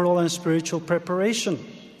temporal and spiritual preparation.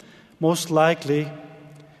 Most likely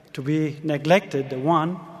to be neglected, the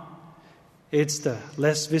one, it's the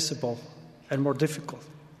less visible and more difficult,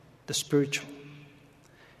 the spiritual.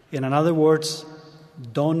 In other words,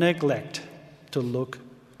 don't neglect to look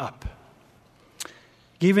up."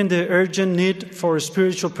 Given the urgent need for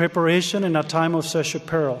spiritual preparation in a time of such a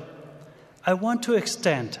peril, I want to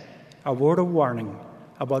extend a word of warning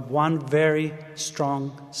about one very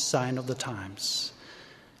strong sign of the times.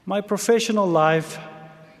 My professional life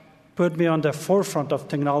put me on the forefront of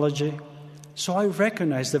technology, so I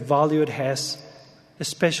recognize the value it has,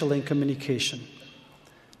 especially in communication.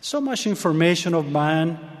 So much information of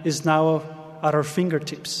man is now at our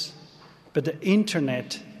fingertips, but the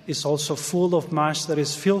internet is also full of much that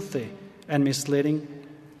is filthy and misleading.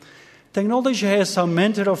 Technology has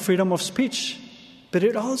augmented our freedom of speech, but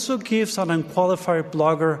it also gives an unqualified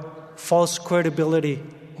blogger false credibility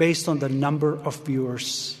based on the number of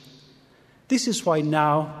viewers. This is why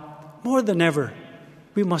now, more than ever,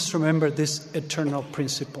 we must remember this eternal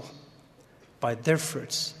principle. By their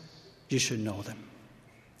fruits, you should know them.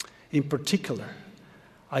 In particular,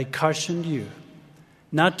 I caution you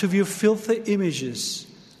not to view filthy images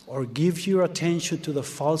or give your attention to the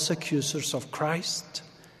false accusers of Christ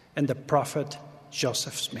and the prophet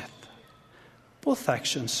Joseph Smith. Both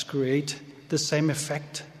actions create the same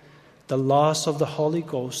effect, the loss of the Holy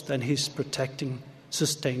Ghost and His protecting,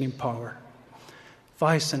 sustaining power.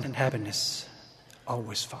 Vice and happiness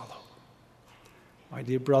always follow. My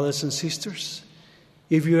dear brothers and sisters,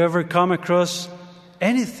 if you ever come across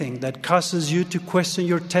anything that causes you to question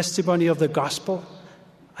your testimony of the gospel,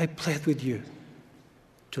 I plead with you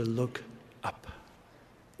to look up.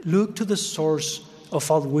 Look to the source of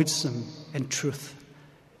all wisdom and truth.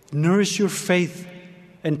 Nourish your faith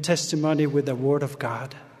and testimony with the Word of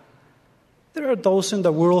God. There are those in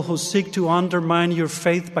the world who seek to undermine your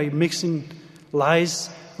faith by mixing lies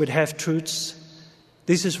with half-truths.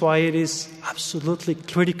 This is why it is absolutely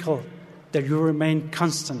critical that you remain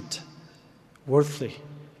constant, worthy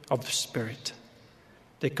of the Spirit.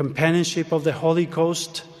 The companionship of the Holy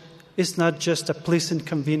Ghost is not just a pleasant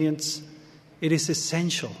convenience, it is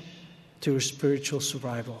essential to your spiritual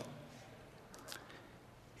survival.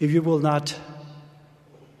 If you will not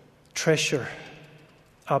treasure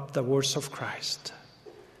up the words of Christ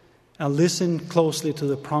and listen closely to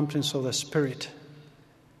the promptings of the Spirit,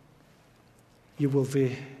 you will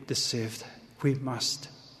be deceived. We must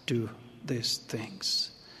do these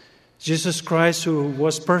things. Jesus Christ, who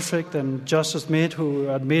was perfect, and Joseph Smith, who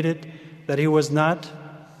admitted that he was not,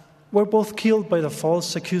 were both killed by the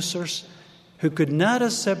false accusers who could not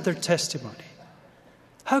accept their testimony.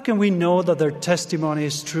 How can we know that their testimony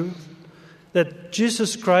is true? That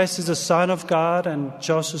Jesus Christ is the Son of God and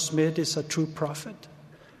Joseph Smith is a true prophet?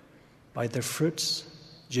 By their fruits,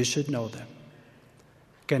 you should know them.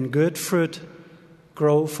 Can good fruit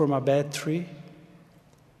grow from a bad tree?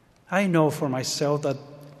 I know for myself that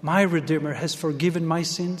my Redeemer has forgiven my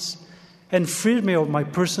sins and freed me of my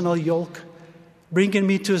personal yoke, bringing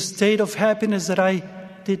me to a state of happiness that I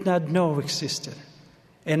did not know existed.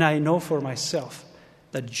 And I know for myself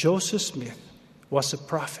that Joseph Smith was a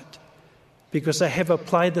prophet because I have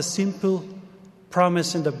applied the simple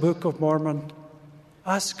promise in the Book of Mormon: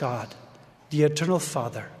 ask God, the Eternal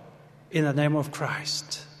Father, in the name of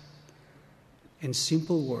Christ. In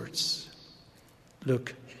simple words,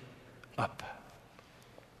 look up.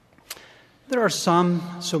 There are some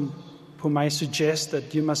whom I suggest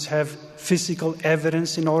that you must have physical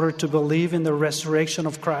evidence in order to believe in the resurrection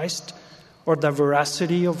of Christ or the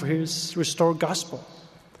veracity of His restored gospel.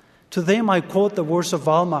 To them I quote the words of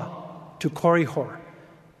Alma to Korihor,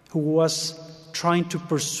 who was trying to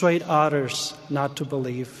persuade others not to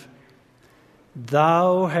believe.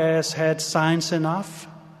 Thou hast had signs enough.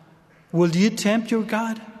 Will you tempt your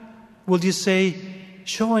God? Will you say,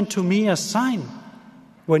 show unto me a sign,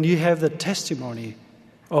 when you have the testimony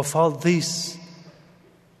of all these,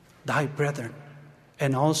 thy brethren,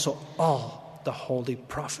 and also all the holy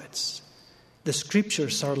prophets? The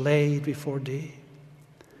scriptures are laid before thee.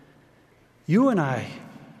 You and I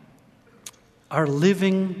are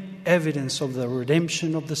living evidence of the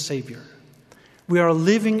redemption of the Savior. We are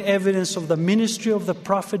living evidence of the ministry of the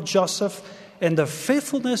prophet Joseph and the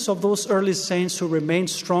faithfulness of those early saints who remained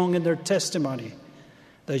strong in their testimony.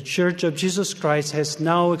 The Church of Jesus Christ has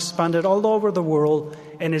now expanded all over the world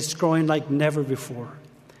and is growing like never before.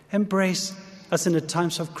 Embrace as in the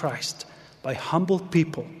times of Christ, by humble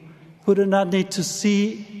people who do not need to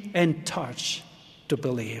see and touch to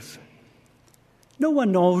believe. No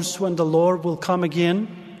one knows when the Lord will come again,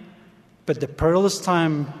 but the perilous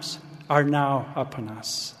times are now upon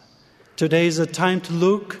us. Today is a time to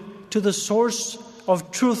look to the source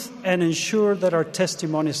of truth and ensure that our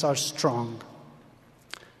testimonies are strong.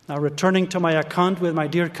 Now, returning to my account with my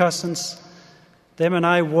dear cousins, them and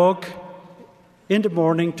I woke in the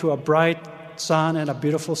morning to a bright sun and a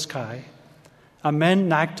beautiful sky. A man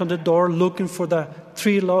knocked on the door looking for the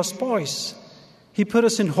 3 lost boys. He put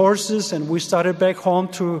us in horses and we started back home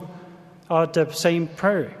through the same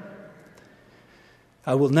prairie.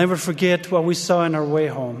 I will never forget what we saw on our way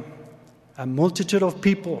home. A multitude of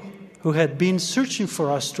people who had been searching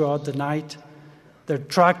for us throughout the night, their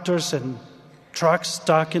tractors and trucks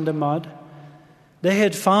stuck in the mud. They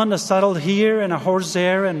had found a saddle here and a horse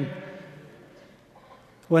there, and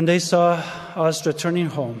when they saw us returning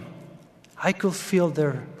home, I could feel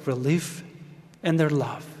their relief and their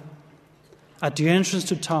love. At the entrance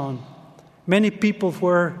to town, many people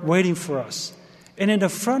were waiting for us, and in the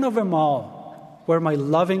front of them all were my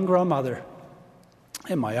loving grandmother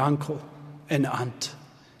and my uncle and aunt.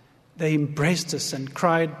 They embraced us and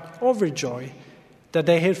cried overjoyed that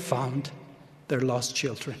they had found their lost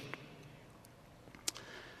children.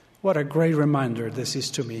 What a great reminder this is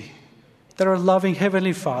to me, that our loving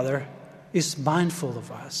Heavenly Father is mindful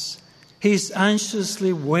of us. He is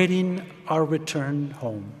anxiously waiting our return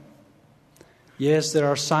home. Yes, there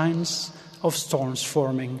are signs of storms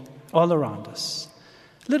forming all around us.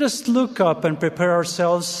 Let us look up and prepare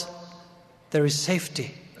ourselves. There is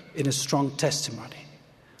safety in a strong testimony.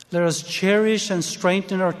 Let us cherish and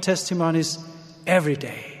strengthen our testimonies every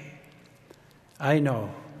day. I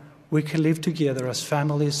know we can live together as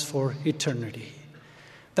families for eternity.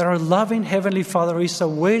 That our loving Heavenly Father is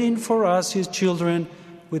awaiting for us, His children,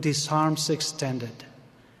 with His arms extended.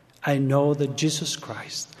 I know that Jesus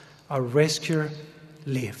Christ, our rescuer,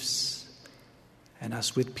 lives. And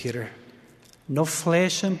as with Peter, no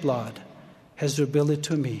flesh and blood has revealed it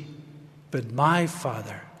to me, but my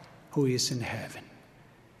Father who is in heaven.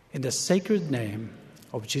 In the sacred name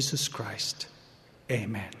of Jesus Christ,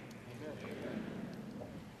 amen.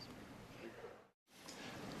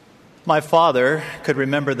 My father could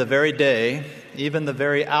remember the very day, even the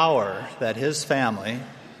very hour, that his family,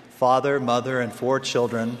 father, mother, and 4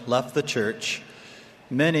 children, left the church,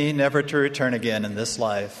 many never to return again in this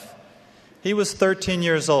life. He was 13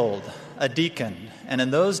 years old, a deacon, and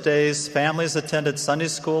in those days, families attended Sunday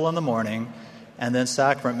school in the morning and then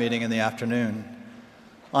sacrament meeting in the afternoon.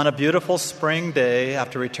 On a beautiful spring day,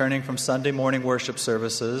 after returning from Sunday morning worship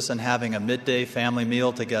services and having a midday family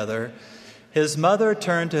meal together, his mother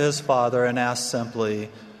turned to his father and asked simply,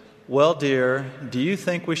 "Well, dear, do you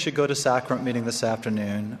think we should go to sacrament meeting this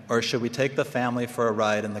afternoon, or should we take the family for a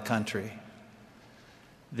ride in the country?"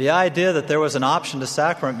 The idea that there was an option to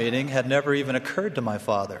sacrament meeting had never even occurred to my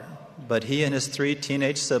father, but he and his 3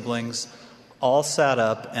 teenage siblings all sat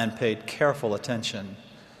up and paid careful attention.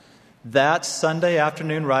 That Sunday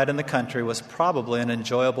afternoon ride in the country was probably an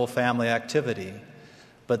enjoyable family activity,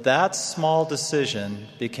 but that small decision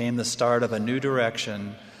became the start of a new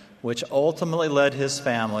direction, which ultimately led his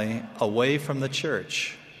family away from the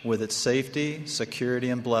church with its safety, security,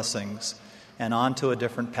 and blessings, and onto a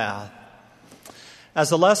different path. As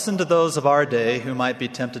a lesson to those of our day who might be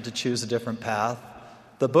tempted to choose a different path,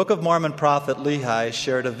 the Book of Mormon prophet Lehi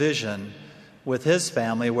shared a vision with his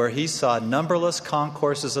family where he saw numberless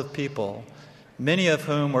concourses of people, many of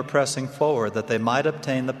whom were pressing forward that they might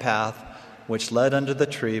obtain the path which led under the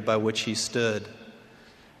tree by which he stood.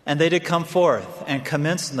 And they did come forth and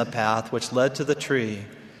commence in the path which led to the tree,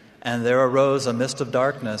 and there arose a mist of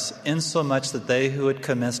darkness, insomuch that they who had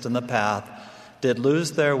commenced in the path did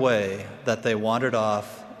lose their way, that they wandered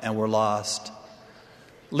off and were lost.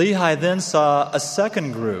 Lehi then saw a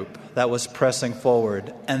second group that was pressing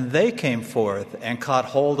forward, and they came forth and caught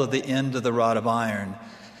hold of the end of the rod of iron,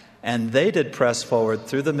 and they did press forward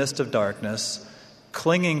through the mist of darkness,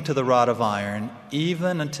 clinging to the rod of iron,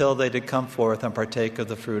 even until they did come forth and partake of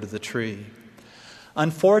the fruit of the tree.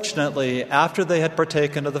 Unfortunately, after they had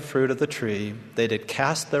partaken of the fruit of the tree, they did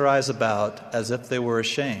cast their eyes about as if they were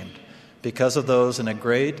ashamed, because of those in a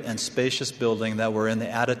great and spacious building that were in the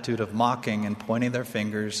attitude of mocking and pointing their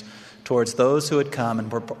fingers towards those who had come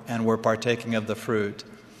and were partaking of the fruit.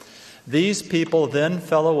 These people then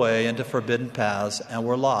fell away into forbidden paths and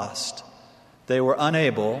were lost. They were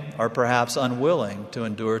unable, or perhaps unwilling, to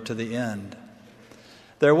endure to the end.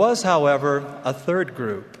 There was, however, a third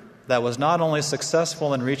group that was not only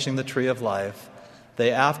successful in reaching the tree of life,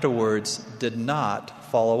 they afterwards did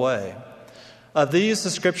not fall away. Of these, the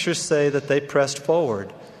Scriptures say that they pressed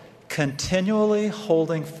forward, continually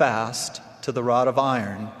holding fast to the rod of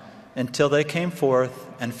iron until they came forth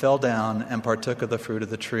and fell down and partook of the fruit of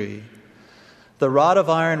the tree. The rod of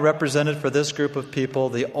iron represented for this group of people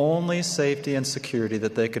the only safety and security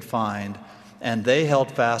that they could find, and they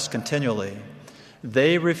held fast continually.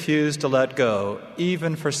 They refused to let go,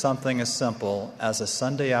 even for something as simple as a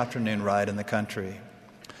Sunday afternoon ride in the country.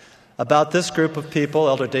 About this group of people,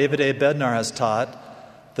 Elder David A. Bednar has taught,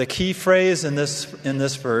 the key phrase in this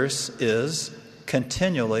verse is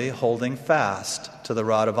continually holding fast to the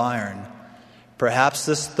rod of iron. Perhaps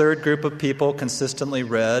this third group of people consistently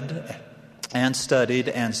read and studied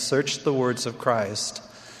and searched the words of Christ.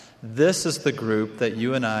 This is the group that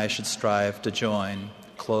you and I should strive to join.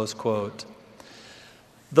 Close quote.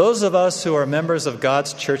 Those of us who are members of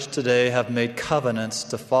God's church today have made covenants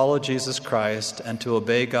to follow Jesus Christ and to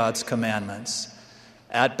obey God's commandments.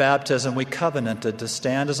 At baptism, we covenanted to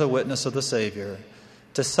stand as a witness of the Savior,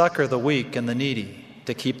 to succor the weak and the needy,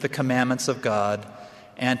 to keep the commandments of God,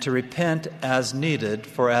 and to repent as needed,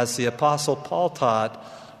 for as the Apostle Paul taught,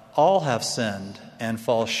 all have sinned and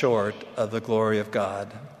fall short of the glory of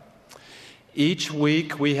God. Each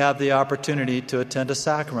week we have the opportunity to attend a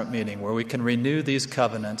sacrament meeting where we can renew these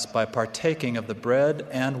covenants by partaking of the bread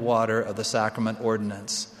and water of the sacrament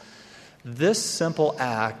ordinance. This simple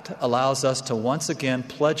act allows us to once again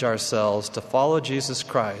pledge ourselves to follow Jesus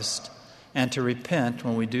Christ and to repent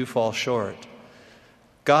when we do fall short.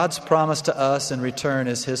 God's promise to us in return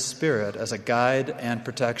is His Spirit as a guide and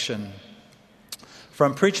protection.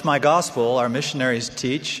 From Preach My Gospel, our missionaries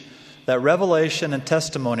teach that revelation and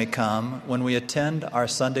testimony come when we attend our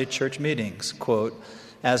Sunday church meetings. Quote,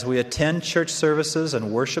 as we attend church services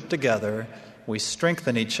and worship together, we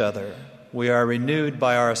strengthen each other. We are renewed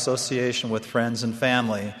by our association with friends and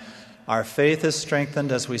family. Our faith is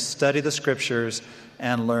strengthened as we study the Scriptures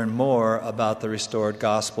and learn more about the restored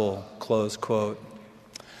gospel. Close quote.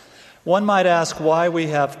 One might ask why we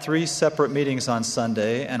have 3 separate meetings on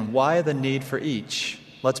Sunday and why the need for each.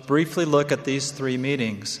 Let's briefly look at these 3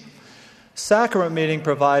 meetings. Sacrament meeting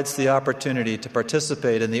provides the opportunity to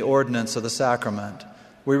participate in the ordinance of the sacrament.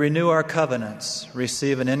 We renew our covenants,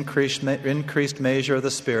 receive an increased measure of the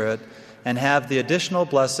Spirit, and have the additional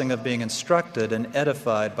blessing of being instructed and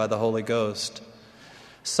edified by the Holy Ghost.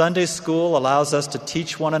 Sunday school allows us to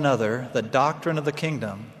teach one another the doctrine of the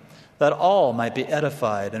kingdom, that all might be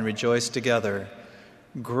edified and rejoice together.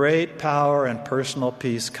 Great power and personal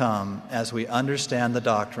peace come as we understand the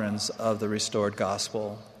doctrines of the restored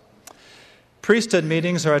gospel. Priesthood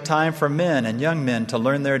meetings are a time for men and young men to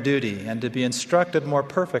learn their duty and to be instructed more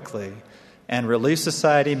perfectly. And Relief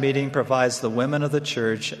Society meeting provides the women of the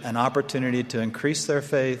church an opportunity to increase their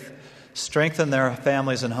faith, strengthen their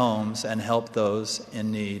families and homes, and help those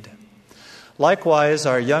in need. Likewise,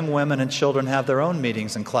 our young women and children have their own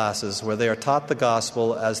meetings and classes where they are taught the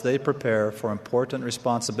gospel as they prepare for important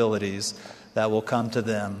responsibilities that will come to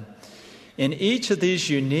them. In each of these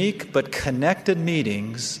unique but connected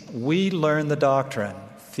meetings, we learn the doctrine,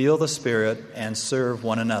 feel the Spirit, and serve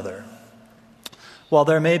one another. While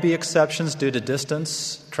there may be exceptions due to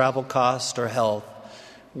distance, travel cost, or health,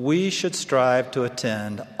 we should strive to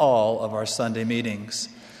attend all of our Sunday meetings.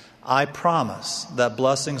 I promise that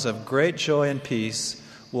blessings of great joy and peace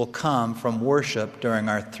will come from worship during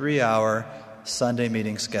our 3-hour Sunday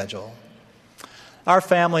meeting schedule. Our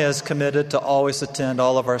family is committed to always attend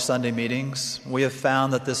all of our Sunday meetings. We have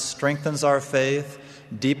found that this strengthens our faith,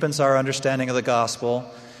 deepens our understanding of the gospel,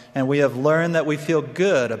 and we have learned that we feel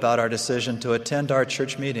good about our decision to attend our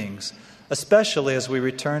church meetings, especially as we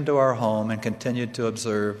return to our home and continue to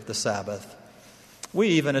observe the Sabbath. We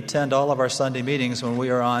even attend all of our Sunday meetings when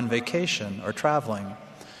we are on vacation or traveling.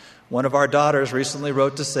 One of our daughters recently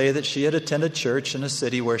wrote to say that she had attended church in a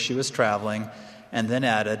city where she was traveling, and then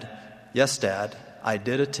added, "Yes, Dad, I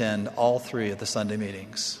did attend all 3 of the Sunday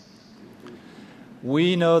meetings."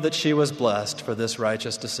 We know that she was blessed for this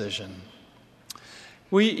righteous decision.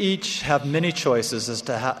 We each have many choices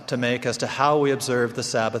to make as to how we observe the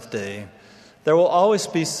Sabbath day. There will always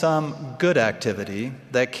be some good activity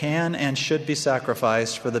that can and should be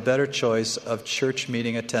sacrificed for the better choice of church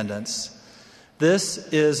meeting attendance. This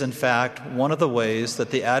is, in fact, one of the ways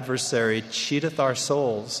that the adversary cheateth our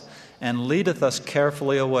souls and leadeth us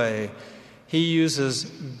carefully away. He uses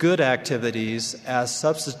good activities as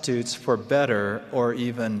substitutes for better or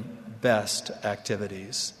even best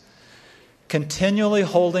activities. Continually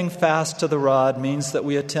holding fast to the rod means that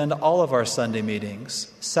we attend all of our Sunday meetings,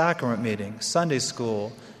 sacrament meetings, Sunday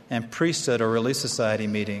school, and priesthood or Relief Society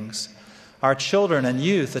meetings. Our children and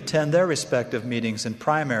youth attend their respective meetings in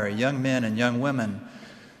primary, young men and young women.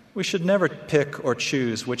 We should never pick or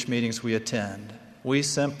choose which meetings we attend. We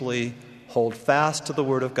simply hold fast to the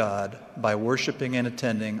Word of God by worshiping and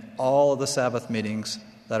attending all of the Sabbath meetings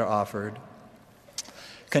that are offered.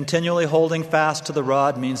 Continually holding fast to the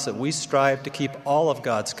rod means that we strive to keep all of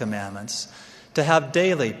God's commandments, to have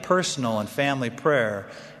daily personal and family prayer,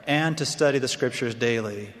 and to study the Scriptures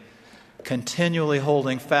daily. Continually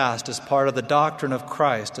holding fast is part of the doctrine of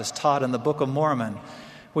Christ as taught in the Book of Mormon.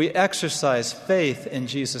 We exercise faith in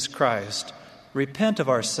Jesus Christ, repent of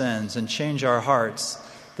our sins and change our hearts,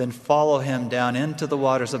 then follow Him down into the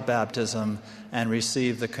waters of baptism and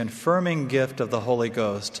receive the confirming gift of the Holy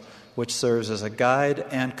Ghost, which serves as a guide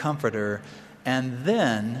and comforter. And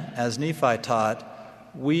then, as Nephi taught,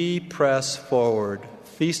 we press forward,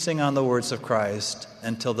 feasting on the words of Christ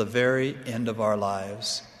until the very end of our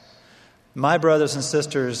lives. My brothers and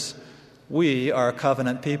sisters, we are a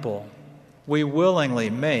covenant people. We willingly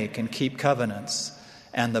make and keep covenants,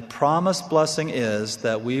 and the promised blessing is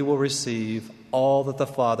that we will receive all that the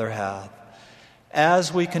Father hath.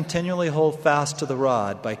 As we continually hold fast to the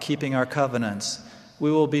rod by keeping our covenants,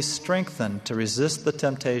 we will be strengthened to resist the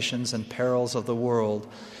temptations and perils of the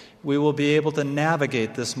world. We will be able to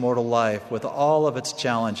navigate this mortal life with all of its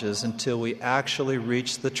challenges until we actually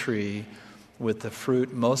reach the tree with the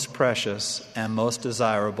fruit most precious and most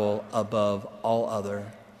desirable above all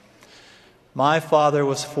other. My father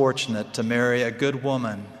was fortunate to marry a good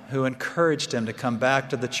woman who encouraged him to come back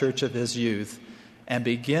to the church of his youth and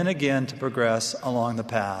begin again to progress along the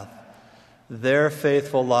path. Their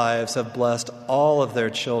faithful lives have blessed all of their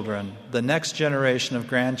children, the next generation of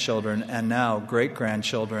grandchildren, and now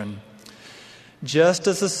great-grandchildren. Just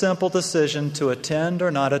as a simple decision to attend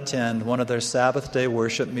or not attend one of their Sabbath day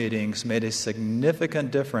worship meetings made a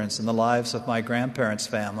significant difference in the lives of my grandparents'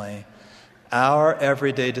 family, our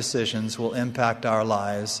everyday decisions will impact our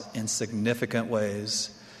lives in significant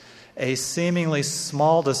ways. A seemingly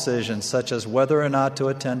small decision, such as whether or not to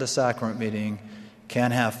attend a sacrament meeting,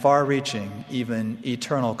 can have far-reaching, even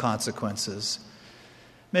eternal consequences.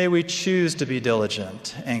 May we choose to be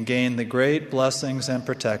diligent and gain the great blessings and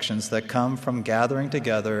protections that come from gathering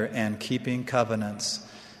together and keeping covenants.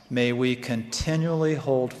 May we continually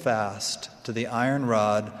hold fast to the iron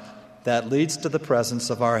rod that leads to the presence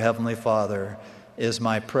of our Heavenly Father, is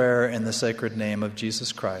my prayer in the sacred name of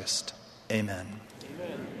Jesus Christ. Amen.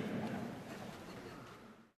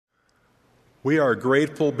 We are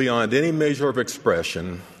grateful beyond any measure of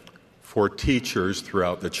expression for teachers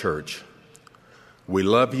throughout the church. We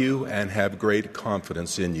love you and have great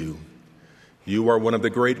confidence in you. You are one of the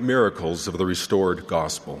great miracles of the restored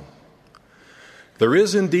gospel. There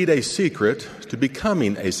is indeed a secret to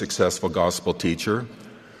becoming a successful gospel teacher,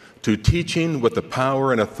 to teaching with the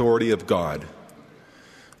power and authority of God.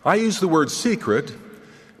 I use the word secret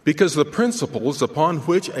because the principles upon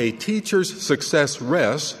which a teacher's success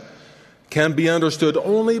rests can be understood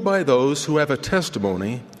only by those who have a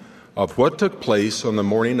testimony of what took place on the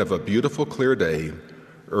morning of a beautiful, clear day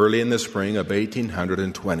early in the spring of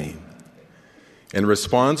 1820. In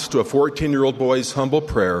response to a 14-year-old boy's humble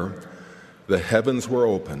prayer, the heavens were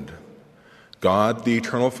opened. God, the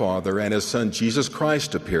Eternal Father, and His Son Jesus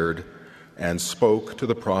Christ appeared and spoke to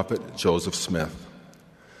the prophet Joseph Smith.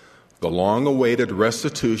 The long-awaited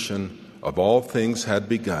restitution of all things had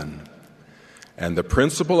begun, and the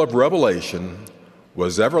principle of revelation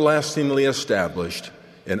was everlastingly established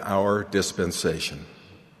in our dispensation.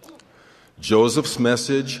 Joseph's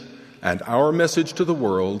message and our message to the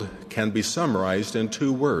world can be summarized in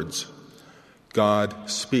 2 words: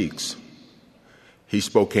 God speaks. He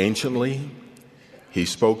spoke anciently, He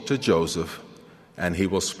spoke to Joseph, and He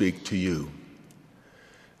will speak to you.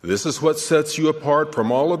 This is what sets you apart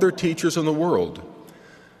from all other teachers in the world.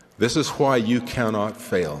 This is why you cannot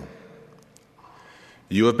fail.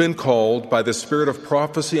 You have been called by the spirit of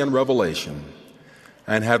prophecy and revelation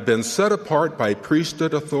and have been set apart by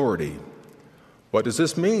priesthood authority. What does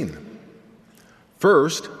this mean?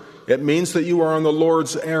 First, it means that you are on the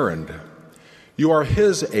Lord's errand. You are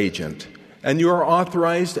His agent, and you are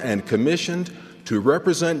authorized and commissioned to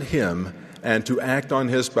represent Him and to act on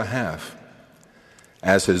His behalf.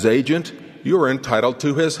 As His agent, you are entitled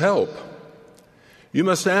to His help. You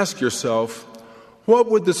must ask yourself, what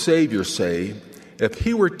would the Savior say if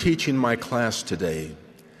He were teaching my class today?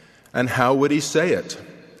 And how would He say it?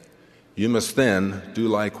 You must then do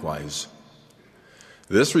likewise.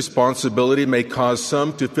 This responsibility may cause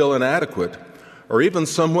some to feel inadequate or even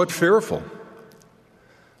somewhat fearful.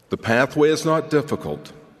 The pathway is not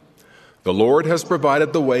difficult. The Lord has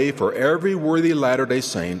provided the way for every worthy Latter-day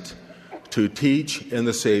Saint to teach in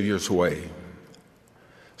the Savior's way.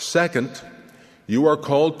 Second, You are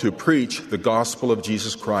called to preach the gospel of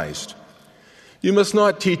Jesus Christ. You must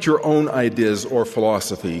not teach your own ideas or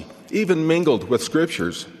philosophy, even mingled with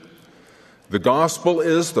scriptures. The gospel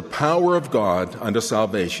is the power of God unto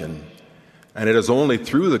salvation, and it is only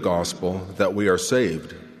through the gospel that we are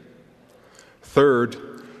saved. Third,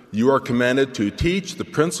 you are commanded to teach the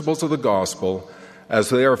principles of the gospel as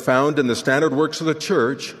they are found in the standard works of the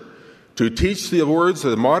church, to teach the words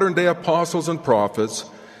of the modern-day apostles and prophets,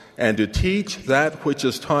 and to teach that which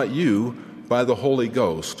is taught you by the Holy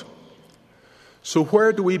Ghost. So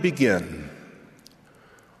where do we begin?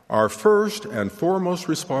 Our first and foremost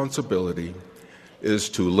responsibility is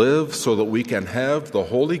to live so that we can have the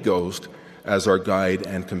Holy Ghost as our guide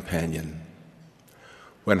and companion.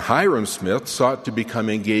 When Hiram Smith sought to become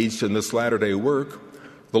engaged in this latter-day work,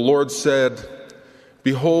 the Lord said,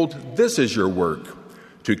 "Behold, this is your work,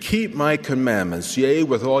 to keep my commandments, yea,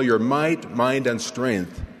 with all your might, mind, and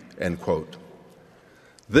strength." End quote.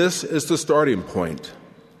 This is the starting point.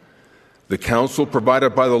 The counsel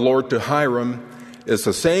provided by the Lord to Hiram is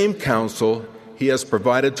the same counsel he has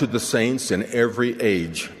provided to the saints in every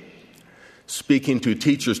age. Speaking to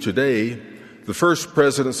teachers today, the First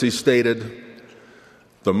Presidency stated,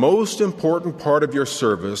 "The most important part of your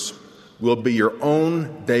service will be your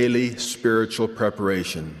own daily spiritual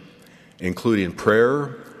preparation, including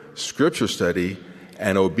prayer, scripture study,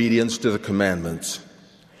 and obedience to the commandments.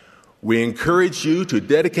 We encourage you to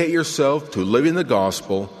dedicate yourself to living the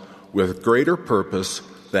gospel with greater purpose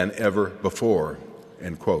than ever before."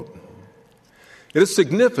 End quote. It is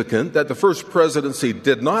significant that the First Presidency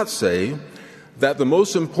did not say that the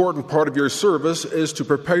most important part of your service is to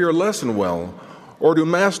prepare your lesson well or to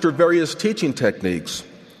master various teaching techniques.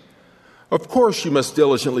 Of course, you must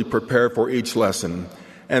diligently prepare for each lesson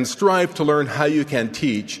and strive to learn how you can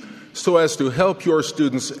teach so as to help your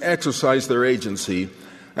students exercise their agency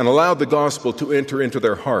and allow the gospel to enter into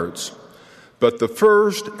their hearts. But the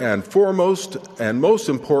first and foremost and most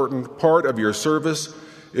important part of your service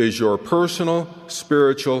is your personal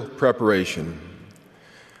spiritual preparation.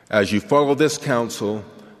 As you follow this counsel,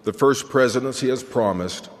 the First Presidency has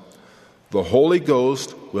promised, the Holy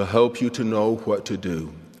Ghost will help you to know what to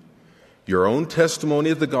do. Your own testimony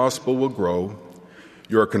of the gospel will grow,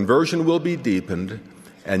 your conversion will be deepened,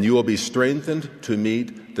 and you will be strengthened to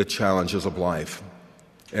meet the challenges of life.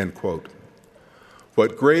 End quote.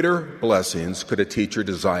 What greater blessings could a teacher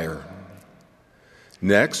desire?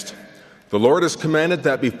 Next, the Lord has commanded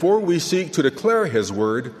that before we seek to declare His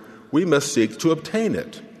word, we must seek to obtain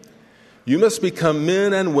it. You must become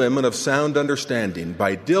men and women of sound understanding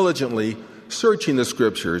by diligently searching the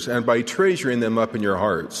Scriptures and by treasuring them up in your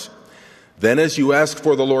hearts. Then as you ask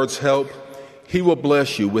for the Lord's help, He will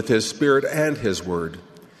bless you with His Spirit and His word.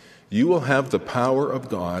 You will have the power of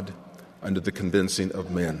God under the convincing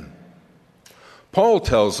of men. Paul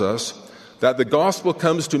tells us that the gospel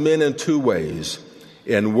comes to men in two ways,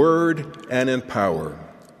 in word and in power.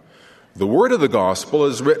 The word of the gospel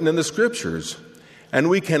is written in the Scriptures,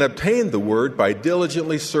 and we can obtain the word by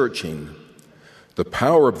diligently searching. The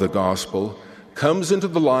power of the gospel comes into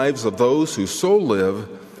the lives of those who so live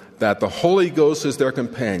that the Holy Ghost is their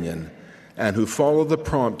companion and who follow the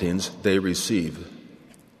promptings they receive.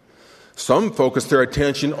 Some focus their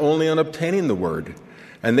attention only on obtaining the word,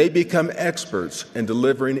 and they become experts in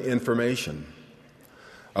delivering information.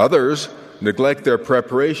 Others neglect their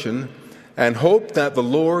preparation and hope that the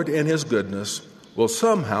Lord in His goodness will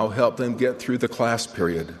somehow help them get through the class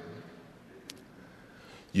period.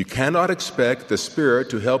 You cannot expect the Spirit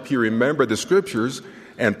to help you remember the Scriptures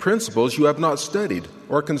and principles you have not studied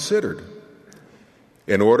or considered.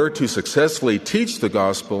 In order to successfully teach the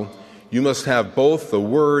gospel, you must have both the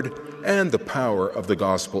word and the power of the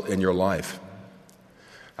gospel in your life.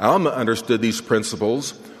 Alma understood these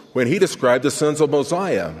principles when he described the sons of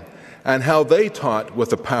Mosiah and how they taught with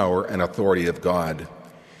the power and authority of God.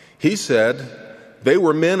 He said, "They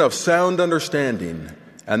were men of sound understanding,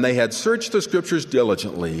 and they had searched the Scriptures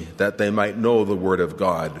diligently that they might know the word of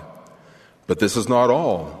God. But this is not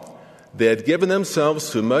all. They had given themselves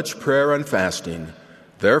to much prayer and fasting.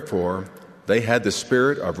 Therefore, they had the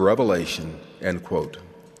spirit of revelation." End quote.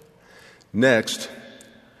 Next,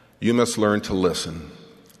 you must learn to listen.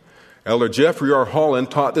 Elder Jeffrey R. Holland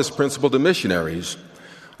taught this principle to missionaries.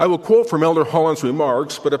 I will quote from Elder Holland's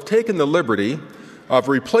remarks, but have taken the liberty of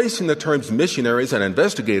replacing the terms missionaries and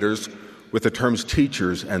investigators with the terms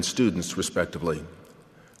teachers and students, respectively.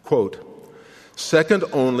 Quote, "Second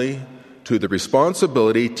only to the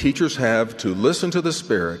responsibility teachers have to listen to the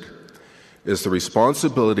Spirit is the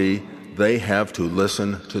responsibility they have to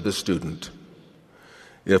listen to the student.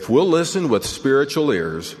 If we'll listen with spiritual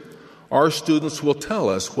ears, our students will tell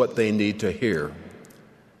us what they need to hear.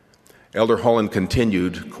 Elder Holland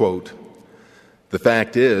continued, quote, "The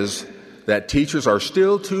fact is that teachers are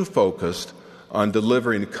still too focused on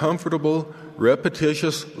delivering comfortable,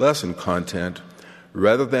 repetitious lesson content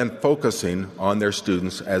rather than focusing on their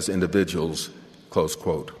students as individuals," close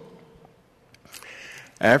quote.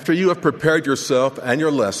 After you have prepared yourself and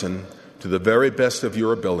your lesson to the very best of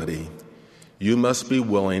your ability, you must be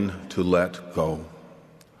willing to let go.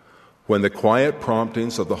 When the quiet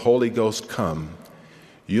promptings of the Holy Ghost come,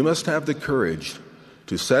 you must have the courage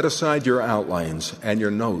to set aside your outlines and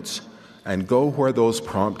your notes and go where those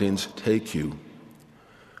promptings take you.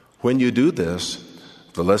 When you do this,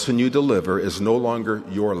 the lesson you deliver is no longer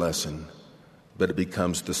your lesson, but it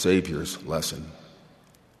becomes the Savior's lesson.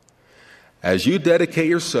 As you dedicate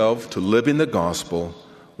yourself to living the gospel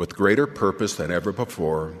with greater purpose than ever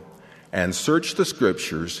before, and search the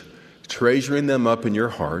Scriptures, treasuring them up in your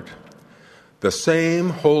heart, the same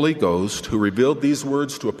Holy Ghost who revealed these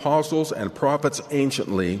words to apostles and prophets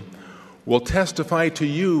anciently will testify to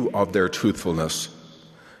you of their truthfulness.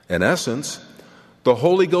 In essence, the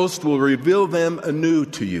Holy Ghost will reveal them anew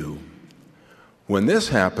to you. When this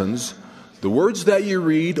happens, the words that you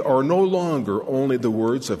read are no longer only the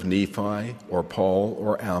words of Nephi or Paul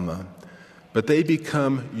or Alma, but they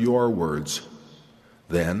become your words.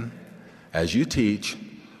 Then, as you teach,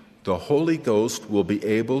 the Holy Ghost will be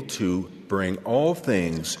able to bring all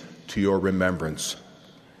things to your remembrance.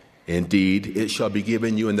 Indeed, it shall be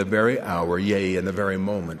given you in the very hour, yea, in the very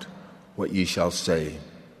moment, what ye shall say.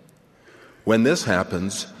 When this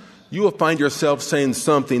happens, you will find yourself saying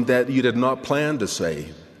something that you did not plan to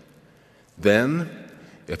say. Then,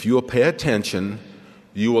 if you will pay attention,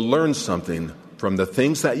 you will learn something from the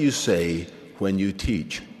things that you say when you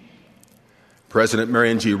teach. President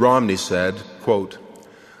Marion G. Romney said, quote,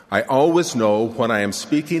 "I always know when I am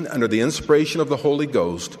speaking under the inspiration of the Holy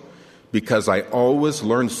Ghost because I always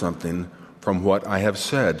learn something from what I have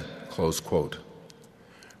said," close quote.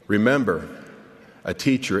 Remember, a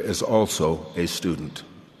teacher is also a student.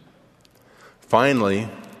 Finally,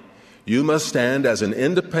 you must stand as an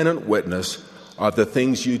independent witness of the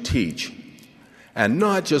things you teach and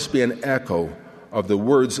not just be an echo of the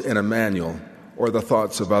words in a manual or the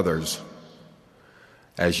thoughts of others.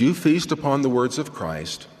 As you feast upon the words of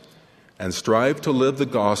Christ and strive to live the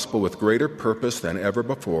gospel with greater purpose than ever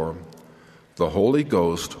before, the Holy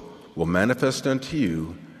Ghost will manifest unto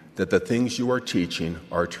you that the things you are teaching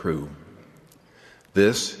are true.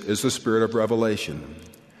 This is the spirit of revelation,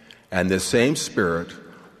 and this same spirit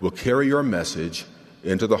will carry your message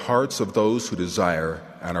into the hearts of those who desire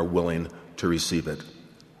and are willing to receive it.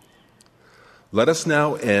 Let us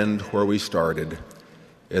now end where we started,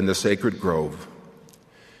 in the sacred grove.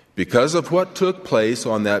 Because of what took place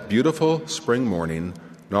on that beautiful spring morning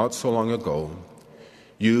not so long ago,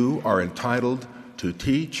 you are entitled to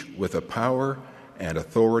teach with the power and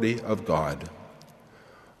authority of God.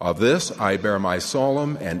 Of this I bear my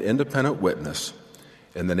solemn and independent witness.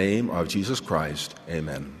 In the name of Jesus Christ,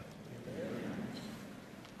 amen.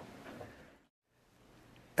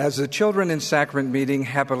 As the children in sacrament meeting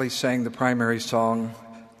happily sang the primary song,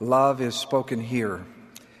 "Love is Spoken Here,"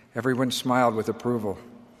 everyone smiled with approval.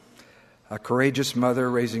 A courageous mother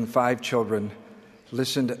raising 5 children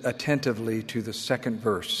listened attentively to the second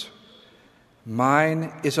verse.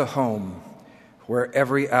 "Mine is a home where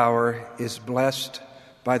every hour is blessed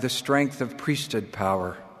by the strength of priesthood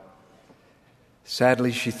power."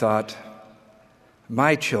 Sadly, she thought,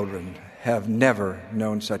 my children have never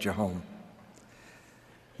known such a home.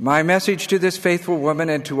 My message to this faithful woman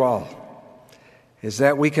and to all is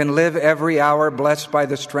that we can live every hour blessed by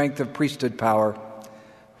the strength of priesthood power,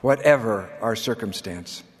 whatever our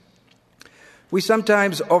circumstance. We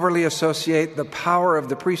sometimes overly associate the power of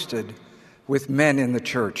the priesthood with men in the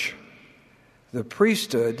church. The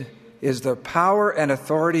priesthood is the power and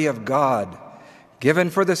authority of God, given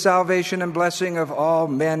for the salvation and blessing of all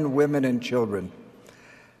men, women, and children.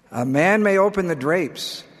 A man may open the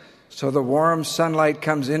drapes so the warm sunlight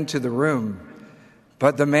comes into the room,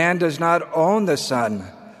 but the man does not own the sun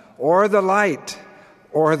or the light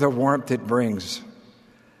or the warmth it brings.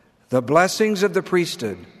 The blessings of the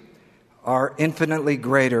priesthood are infinitely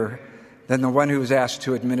greater than the one who is asked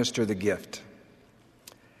to administer the gift.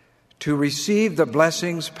 To receive the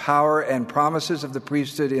blessings, power, and promises of the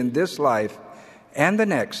priesthood in this life and the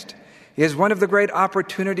next is one of the great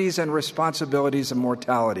opportunities and responsibilities of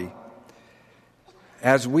mortality.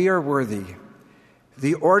 As we are worthy,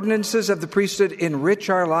 the ordinances of the priesthood enrich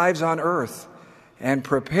our lives on earth and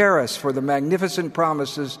prepare us for the magnificent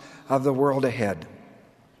promises of the world ahead.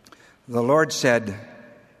 The Lord said,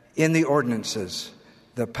 in the ordinances,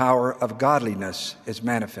 the power of godliness is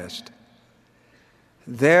manifest.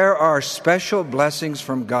 There are special blessings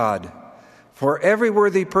from God for every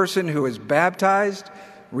worthy person who is baptized,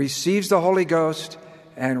 receives the Holy Ghost,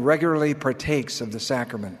 and regularly partakes of the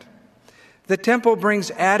sacrament. The temple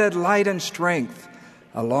brings added light and strength,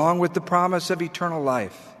 along with the promise of eternal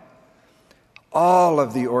life. All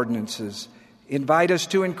of the ordinances invite us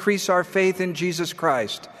to increase our faith in Jesus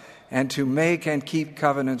Christ and to make and keep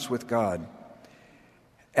covenants with God.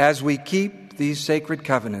 As we keep these sacred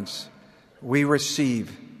covenants, we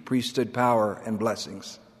receive priesthood power and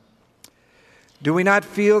blessings. Do we not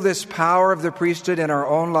feel this power of the priesthood in our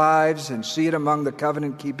own lives and see it among the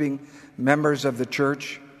covenant-keeping members of the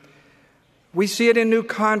church? We see it in new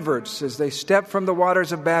converts as they step from the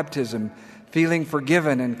waters of baptism, feeling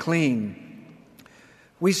forgiven and clean.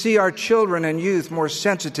 We see our children and youth more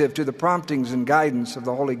sensitive to the promptings and guidance of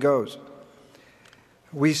the Holy Ghost.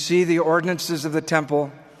 We see the ordinances of the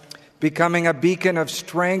temple becoming a beacon of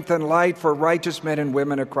strength and light for righteous men and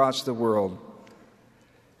women across the world.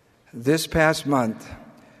 This past month,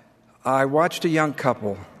 I watched a young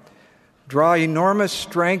couple draw enormous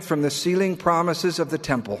strength from the sealing promises of the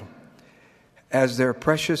temple as their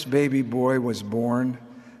precious baby boy was born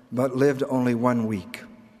but lived only 1 week.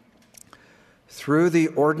 Through the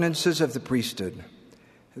ordinances of the priesthood,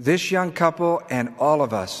 this young couple and all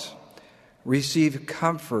of us receive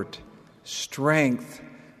comfort, strength,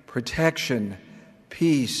 protection,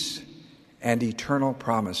 peace, and eternal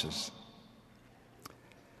promises.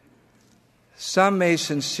 Some may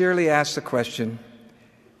sincerely ask the question,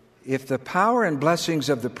 if the power and blessings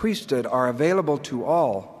of the priesthood are available to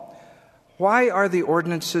all, why are the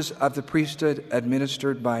ordinances of the priesthood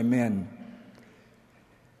administered by men?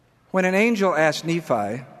 When an angel asked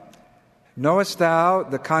Nephi, "Knowest thou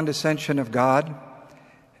the condescension of God?"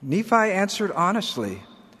 Nephi answered honestly,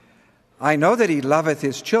 "I know that he loveth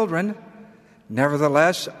his children.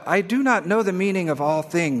 Nevertheless, I do not know the meaning of all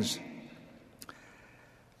things."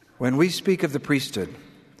 When we speak of the priesthood,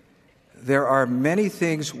 there are many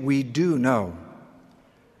things we do know.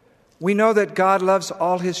 We know that God loves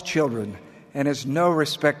all his children and is no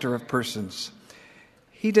respecter of persons.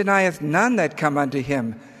 He denieth none that come unto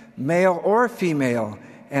him, male or female,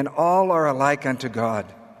 and all are alike unto God.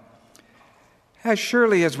 As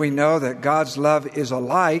surely as we know that God's love is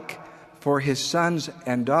alike for his sons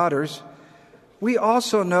and daughters, we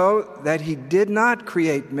also know that he did not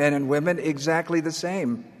create men and women exactly the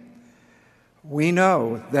same. We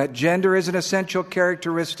know that gender is an essential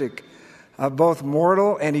characteristic of both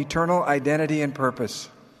mortal and eternal identity and purpose.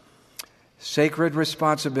 Sacred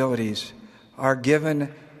responsibilities are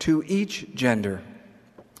given to each gender.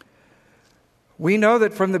 We know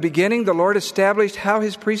that from the beginning the Lord established how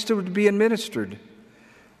his priesthood would be administered.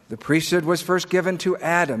 The priesthood was first given to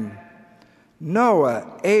Adam.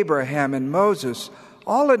 Noah, Abraham, and Moses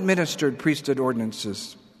all administered priesthood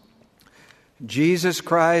ordinances. Jesus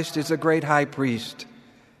Christ is a great high priest.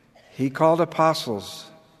 He called apostles.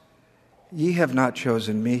 "Ye have not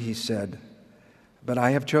chosen me," he said, "but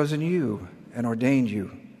I have chosen you and ordained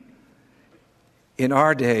you." In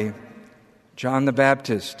our day, John the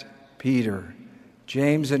Baptist, Peter,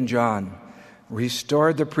 James, and John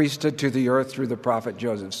restored the priesthood to the earth through the prophet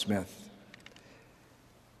Joseph Smith.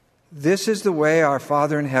 This is the way our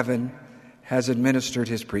Father in heaven has administered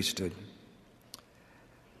his priesthood.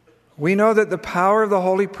 We know that the power of the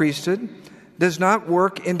holy priesthood does not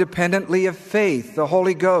work independently of faith, the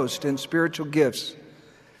Holy Ghost, and spiritual gifts.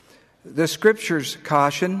 The Scriptures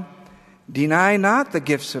caution, "Deny not the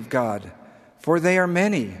gifts of God, for they are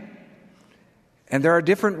many." And there are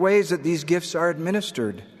different ways that these gifts are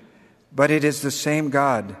administered, but it is the same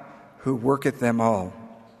God who worketh them all.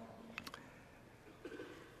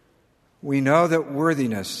 We know that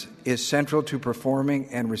worthiness is central to performing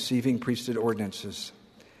and receiving priesthood ordinances.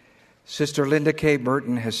 Sister Linda K.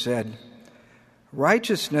 Burton has said,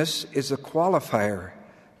 "Righteousness is a qualifier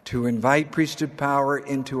to invite priesthood power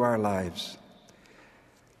into our lives."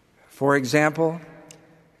 For example,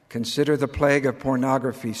 consider the plague of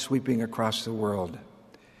pornography sweeping across the world.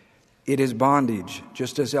 It is bondage,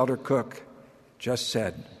 just as Elder Cook just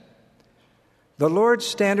said. The Lord's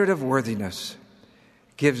standard of worthiness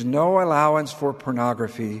gives no allowance for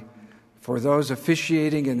pornography for those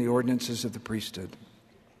officiating in the ordinances of the priesthood.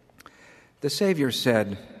 The Savior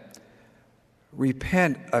said,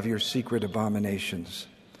 "Repent of your secret abominations.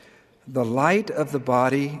 The light of the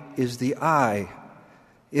body is the eye.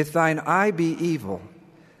 If thine eye be evil,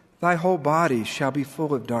 thy whole body shall be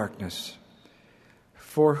full of darkness.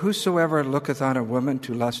 For whosoever looketh on a woman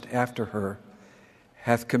to lust after her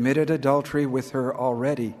hath committed adultery with her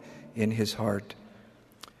already in his heart."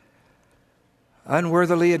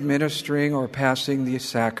 unworthily administering or passing the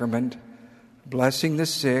sacrament, blessing the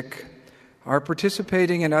sick, or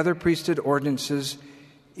participating in other priesthood ordinances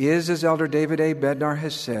is, as Elder David A. Bednar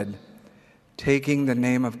has said, taking the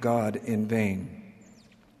name of God in vain.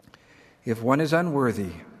 If one is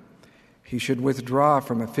unworthy, he should withdraw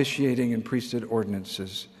from officiating in priesthood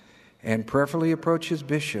ordinances and prayerfully approach his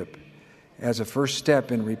bishop as a first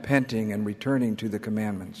step in repenting and returning to the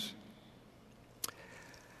commandments.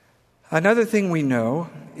 Another thing we know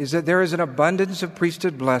is that there is an abundance of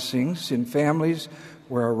priesthood blessings in families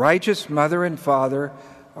where a righteous mother and father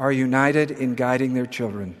are united in guiding their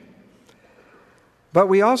children. But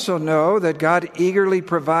we also know that God eagerly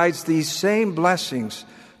provides these same blessings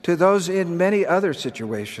to those in many other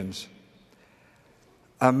situations.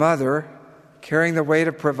 A mother, carrying the weight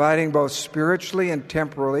of providing both spiritually and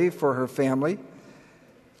temporally for her family,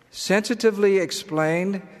 sensitively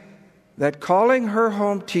explained that calling her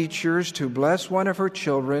home teachers to bless one of her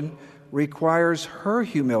children requires her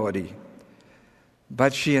humility.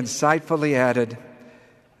 But she insightfully added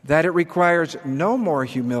that it requires no more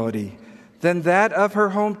humility than that of her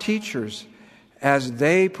home teachers as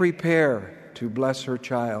they prepare to bless her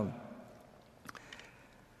child.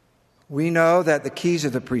 We know that the keys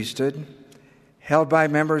of the priesthood, held by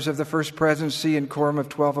members of the First Presidency and Quorum of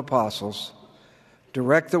 12 Apostles,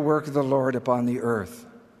 direct the work of the Lord upon the earth.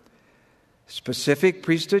 Specific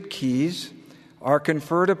priesthood keys are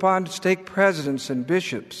conferred upon stake presidents and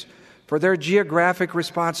bishops for their geographic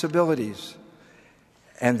responsibilities,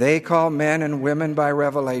 and they call men and women by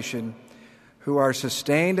revelation who are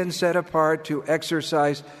sustained and set apart to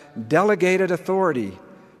exercise delegated authority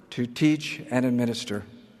to teach and administer.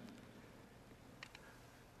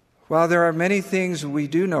 While there are many things we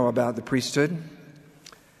do know about the priesthood,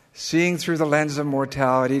 seeing through the lens of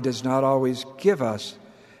mortality does not always give us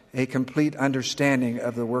a complete understanding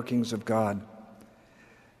of the workings of God.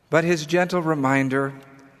 But his gentle reminder,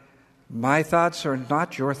 "My thoughts are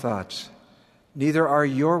not your thoughts, neither are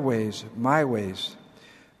your ways my ways,"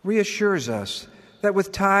 reassures us that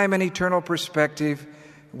with time and eternal perspective,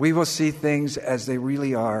 we will see things as they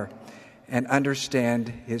really are and understand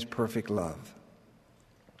his perfect love.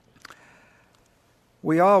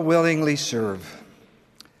 We all willingly serve.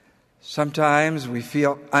 Sometimes we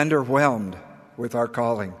feel underwhelmed with our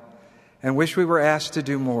calling and wish we were asked to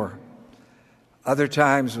do more. Other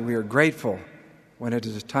times we are grateful when it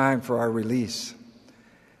is time for our release.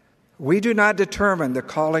 We do not determine the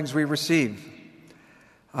callings we receive.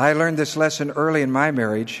 I learned this lesson early in my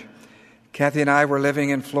marriage. Kathy and I were living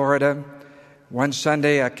in Florida. One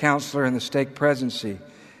Sunday, a counselor in the stake presidency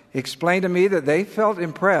explained to me that they felt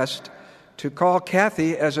impressed to call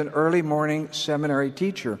Kathy as an early morning seminary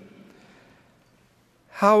teacher.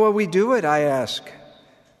 "How will we do it?" I asked.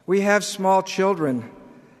 "We have small children.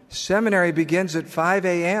 Seminary begins at 5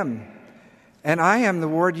 a.m., and I am the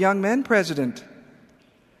ward young men president."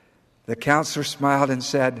 The counselor smiled and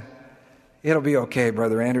said, "It'll be okay,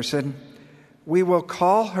 Brother Anderson. We will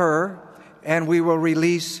call her and we will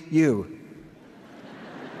release you."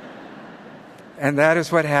 And that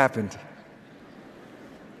is what happened.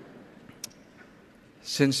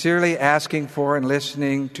 Sincerely asking for and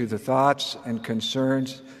listening to the thoughts and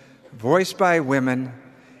concerns voiced by women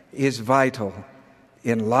is vital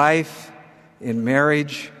in life, in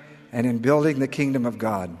marriage, and in building the kingdom of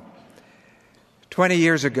God. 20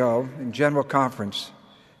 years ago, in General Conference,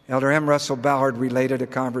 Elder M. Russell Ballard related a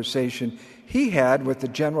conversation he had with the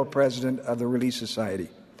General President of the Relief Society.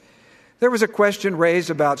 There was a question raised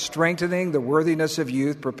about strengthening the worthiness of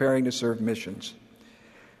youth preparing to serve missions.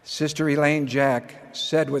 Sister Elaine Jack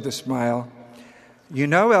said with a smile, "You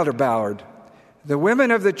know, Elder Ballard, the women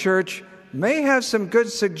of the church may have some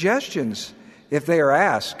good suggestions if they are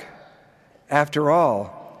asked. After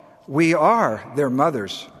all, we are their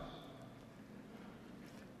mothers."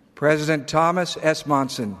 President Thomas S.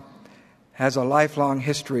 Monson has a lifelong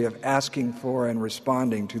history of asking for and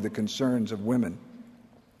responding to the concerns of women.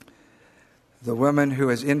 The woman who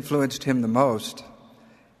has influenced him the most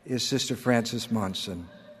is Sister Frances Monson.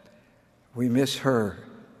 We miss her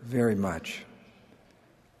very much.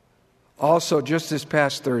 Also, just this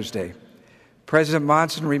past Thursday, President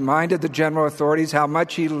Monson reminded the general authorities how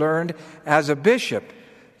much he learned as a bishop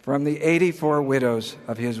from the 84 widows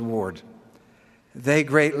of his ward. They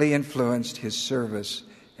greatly influenced his service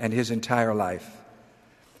and his entire life.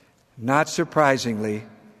 Not surprisingly,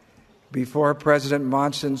 before President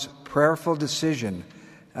Monson's prayerful decision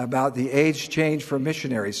about the age change for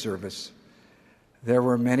missionary service, there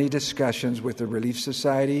were many discussions with the Relief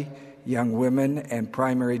Society, Young Women, and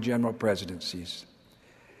primary general presidencies.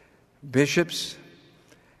 Bishops,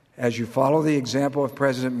 as you follow the example of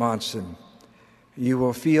President Monson, you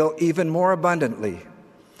will feel even more abundantly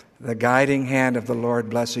the guiding hand of the Lord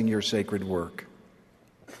blessing your sacred work.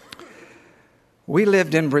 We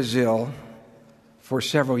lived in Brazil for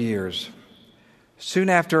several years. Soon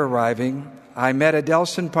after arriving, I met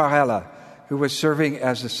Adelson Parrella, who was serving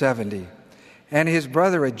as a 70, and his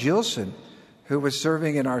brother Adilson, who was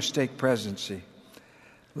serving in our stake presidency.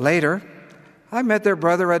 Later, I met their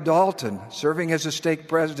brother Adalton, serving as a stake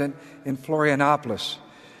president in Florianopolis,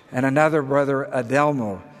 and another brother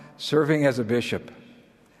Adelmo, serving as a bishop.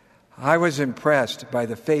 I was impressed by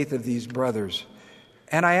the faith of these brothers,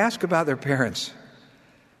 and I asked about their parents.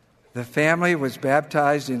 The family was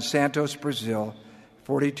baptized in Santos, Brazil,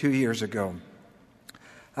 42 years ago.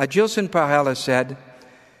 Adilson Parrella said,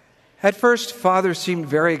 "At first, Father seemed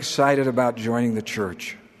very excited about joining the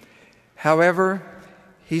church. However,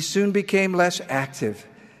 he soon became less active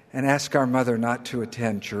and asked our mother not to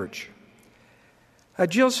attend church.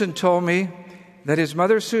 Adilson told me that his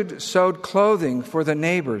mother sewed clothing for the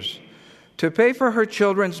neighbors to pay for her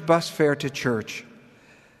children's bus fare to church.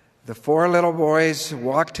 The 4 little boys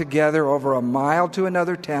walked together over a mile to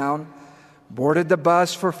another town, boarded the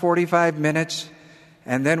bus for 45 minutes,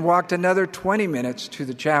 and then walked another 20 minutes to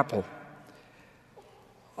the chapel.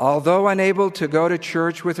 Although unable to go to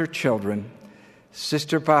church with her children,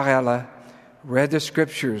 Sister Parrella read the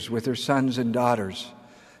scriptures with her sons and daughters,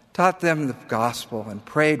 taught them the gospel, and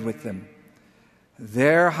prayed with them.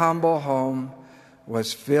 Their humble home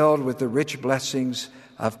was filled with the rich blessings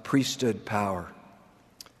of priesthood power.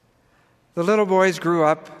 The little boys grew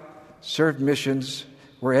up, served missions,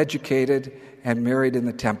 were educated, and married in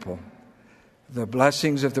the temple. The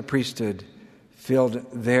blessings of the priesthood filled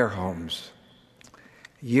their homes.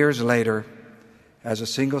 Years later, as a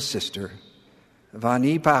single sister,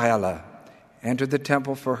 Vani Parrella entered the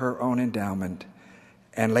temple for her own endowment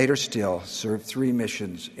and later still served 3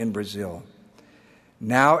 missions in Brazil.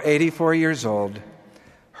 Now 84 years old,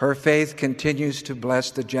 her faith continues to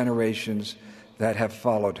bless the generations that have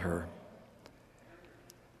followed her.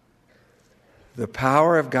 The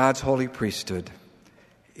power of God's holy priesthood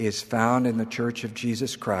is found in the Church of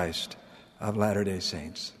Jesus Christ of Latter-day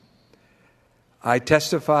Saints. I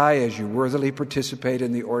testify as you worthily participate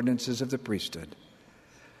in the ordinances of the priesthood.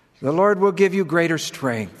 The Lord will give you greater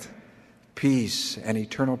strength, peace, and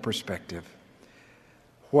eternal perspective.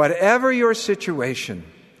 Whatever your situation,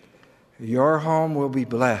 your home will be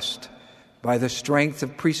blessed by the strength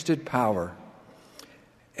of priesthood power,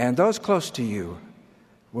 and those close to you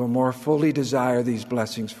will more fully desire these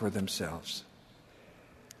blessings for themselves.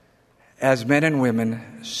 As men and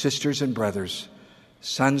women, sisters and brothers,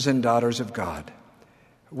 sons and daughters of God,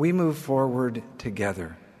 we move forward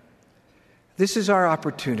together. This is our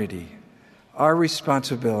opportunity, our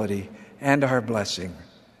responsibility, and our blessing.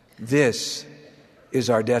 This is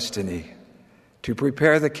our destiny, to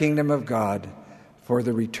prepare the kingdom of God for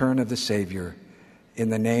the return of the Savior. In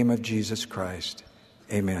the name of Jesus Christ,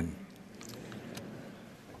 amen.